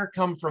fire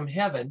come from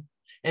heaven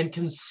and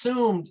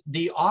consumed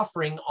the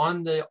offering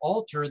on the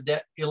altar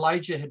that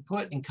Elijah had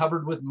put and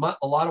covered with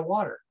a lot of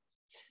water.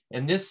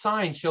 And this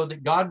sign showed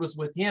that God was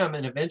with him,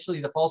 and eventually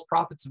the false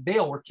prophets of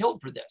Baal were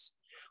killed for this.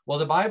 Well,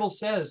 the Bible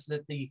says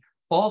that the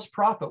false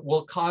prophet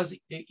will cause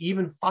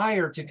even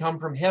fire to come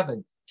from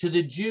heaven. To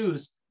the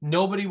Jews,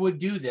 nobody would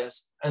do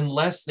this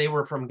unless they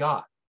were from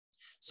God.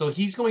 So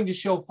he's going to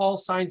show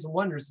false signs and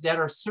wonders that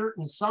are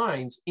certain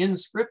signs in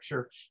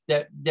Scripture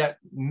that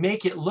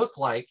make it look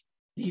like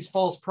these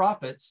false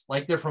prophets,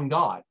 like they're from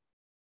God.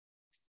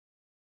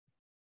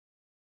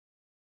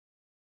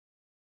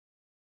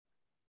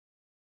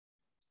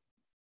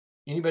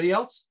 Anybody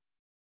else?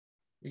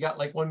 We got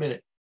like 1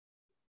 minute.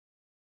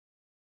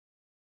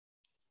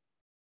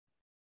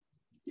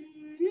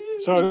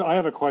 So I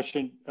have a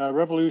question.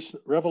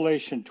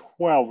 Revelation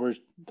 12, we're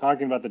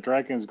talking about the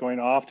dragons going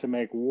off to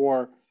make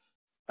war,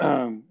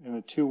 and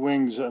the two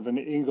wings of an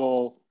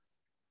eagle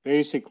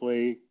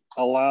basically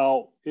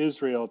allow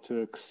Israel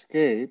to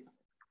escape.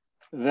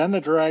 Then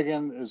the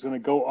dragon is going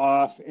to go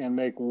off and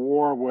make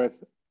war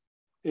with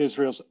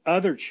Israel's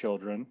other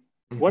children.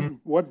 Mm-hmm.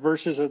 What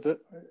verses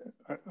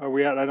are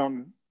we at?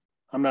 I'm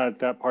not at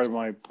that part of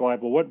my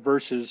Bible. What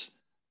verses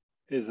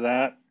is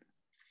that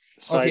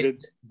cited?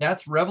 Okay,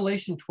 that's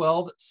Revelation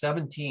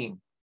 12:17.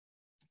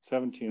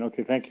 17.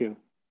 Okay, thank you.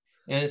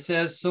 And it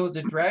says, so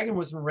the dragon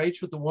was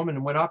enraged with the woman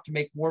and went off to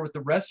make war with the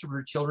rest of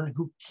her children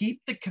who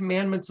keep the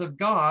commandments of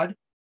God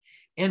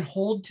and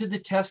hold to the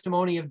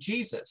testimony of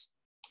Jesus.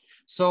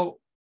 So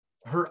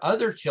her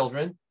other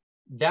children,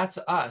 that's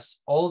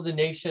us, all of the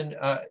nation,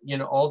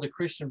 all the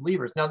Christian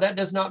believers. Now, that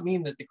does not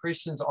mean that the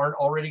Christians aren't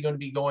already going to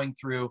be going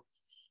through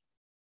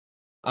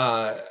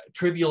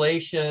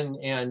tribulation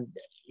and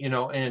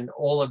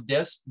all of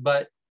this,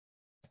 but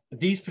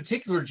these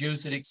particular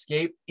Jews that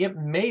escape, this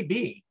may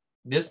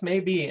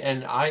be,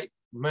 and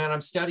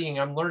I'm studying,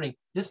 I'm learning,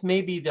 this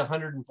may be the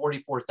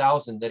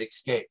 144,000 that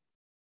escape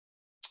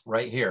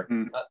right here,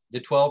 the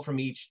 12 from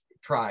each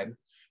tribe,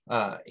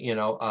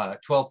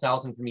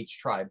 12,000 from each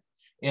tribe.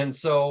 And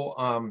so,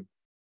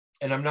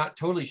 and I'm not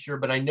totally sure,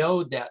 but I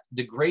know that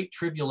the great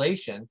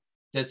tribulation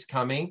that's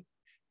coming,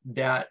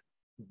 that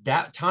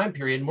time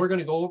period, and we're going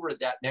to go over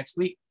that next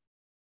week.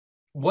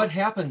 What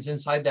happens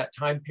inside that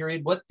time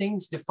period? What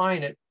things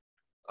define it?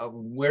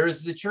 Where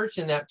is the church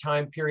in that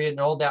time period and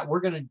all that? We're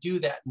going to do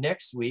that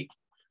next week.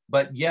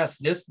 But yes,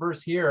 this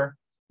verse here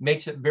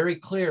makes it very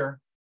clear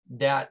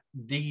that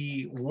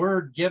the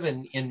word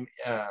given in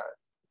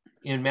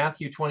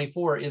Matthew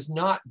 24 is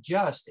not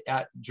just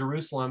at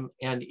Jerusalem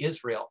and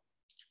Israel.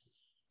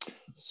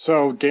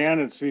 So Dan,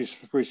 it's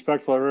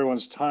respectful of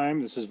everyone's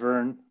time. This is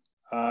Vern.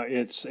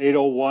 It's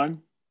 8:01.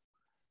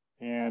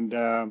 And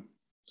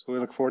so we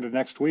look forward to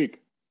next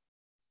week.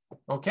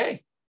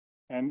 Okay.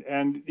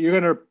 And you're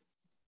going to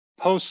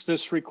post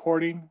this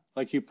recording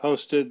like you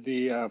posted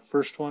the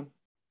first one?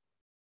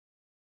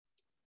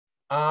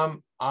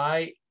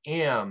 I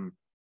am.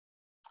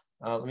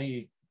 Let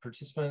me,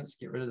 participants,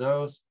 get rid of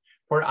those.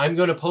 I'm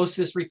going to post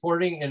this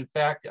recording. In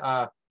fact,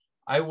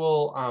 I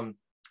will,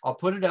 I'll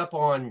put it up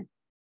on,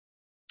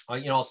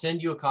 I'll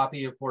send you a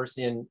copy, of course,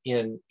 in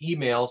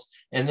emails,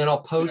 and then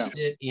I'll post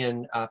it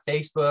in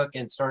Facebook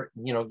and start,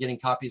 getting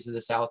copies of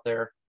this out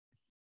there.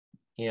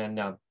 And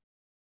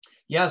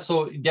yeah,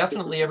 so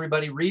definitely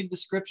everybody read the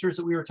scriptures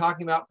that we were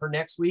talking about for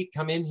next week.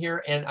 Come in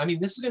here. And I mean,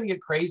 this is going to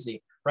get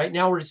crazy. Right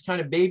now, we're just kind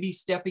of baby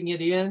stepping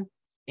it in,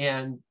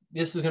 and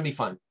this is going to be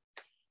fun.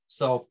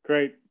 So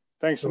great.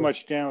 Thanks so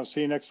much, Dan. I'll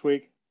see you next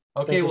week.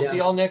 Okay, we'll see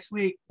y'all next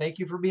week. Thank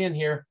you for being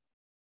here.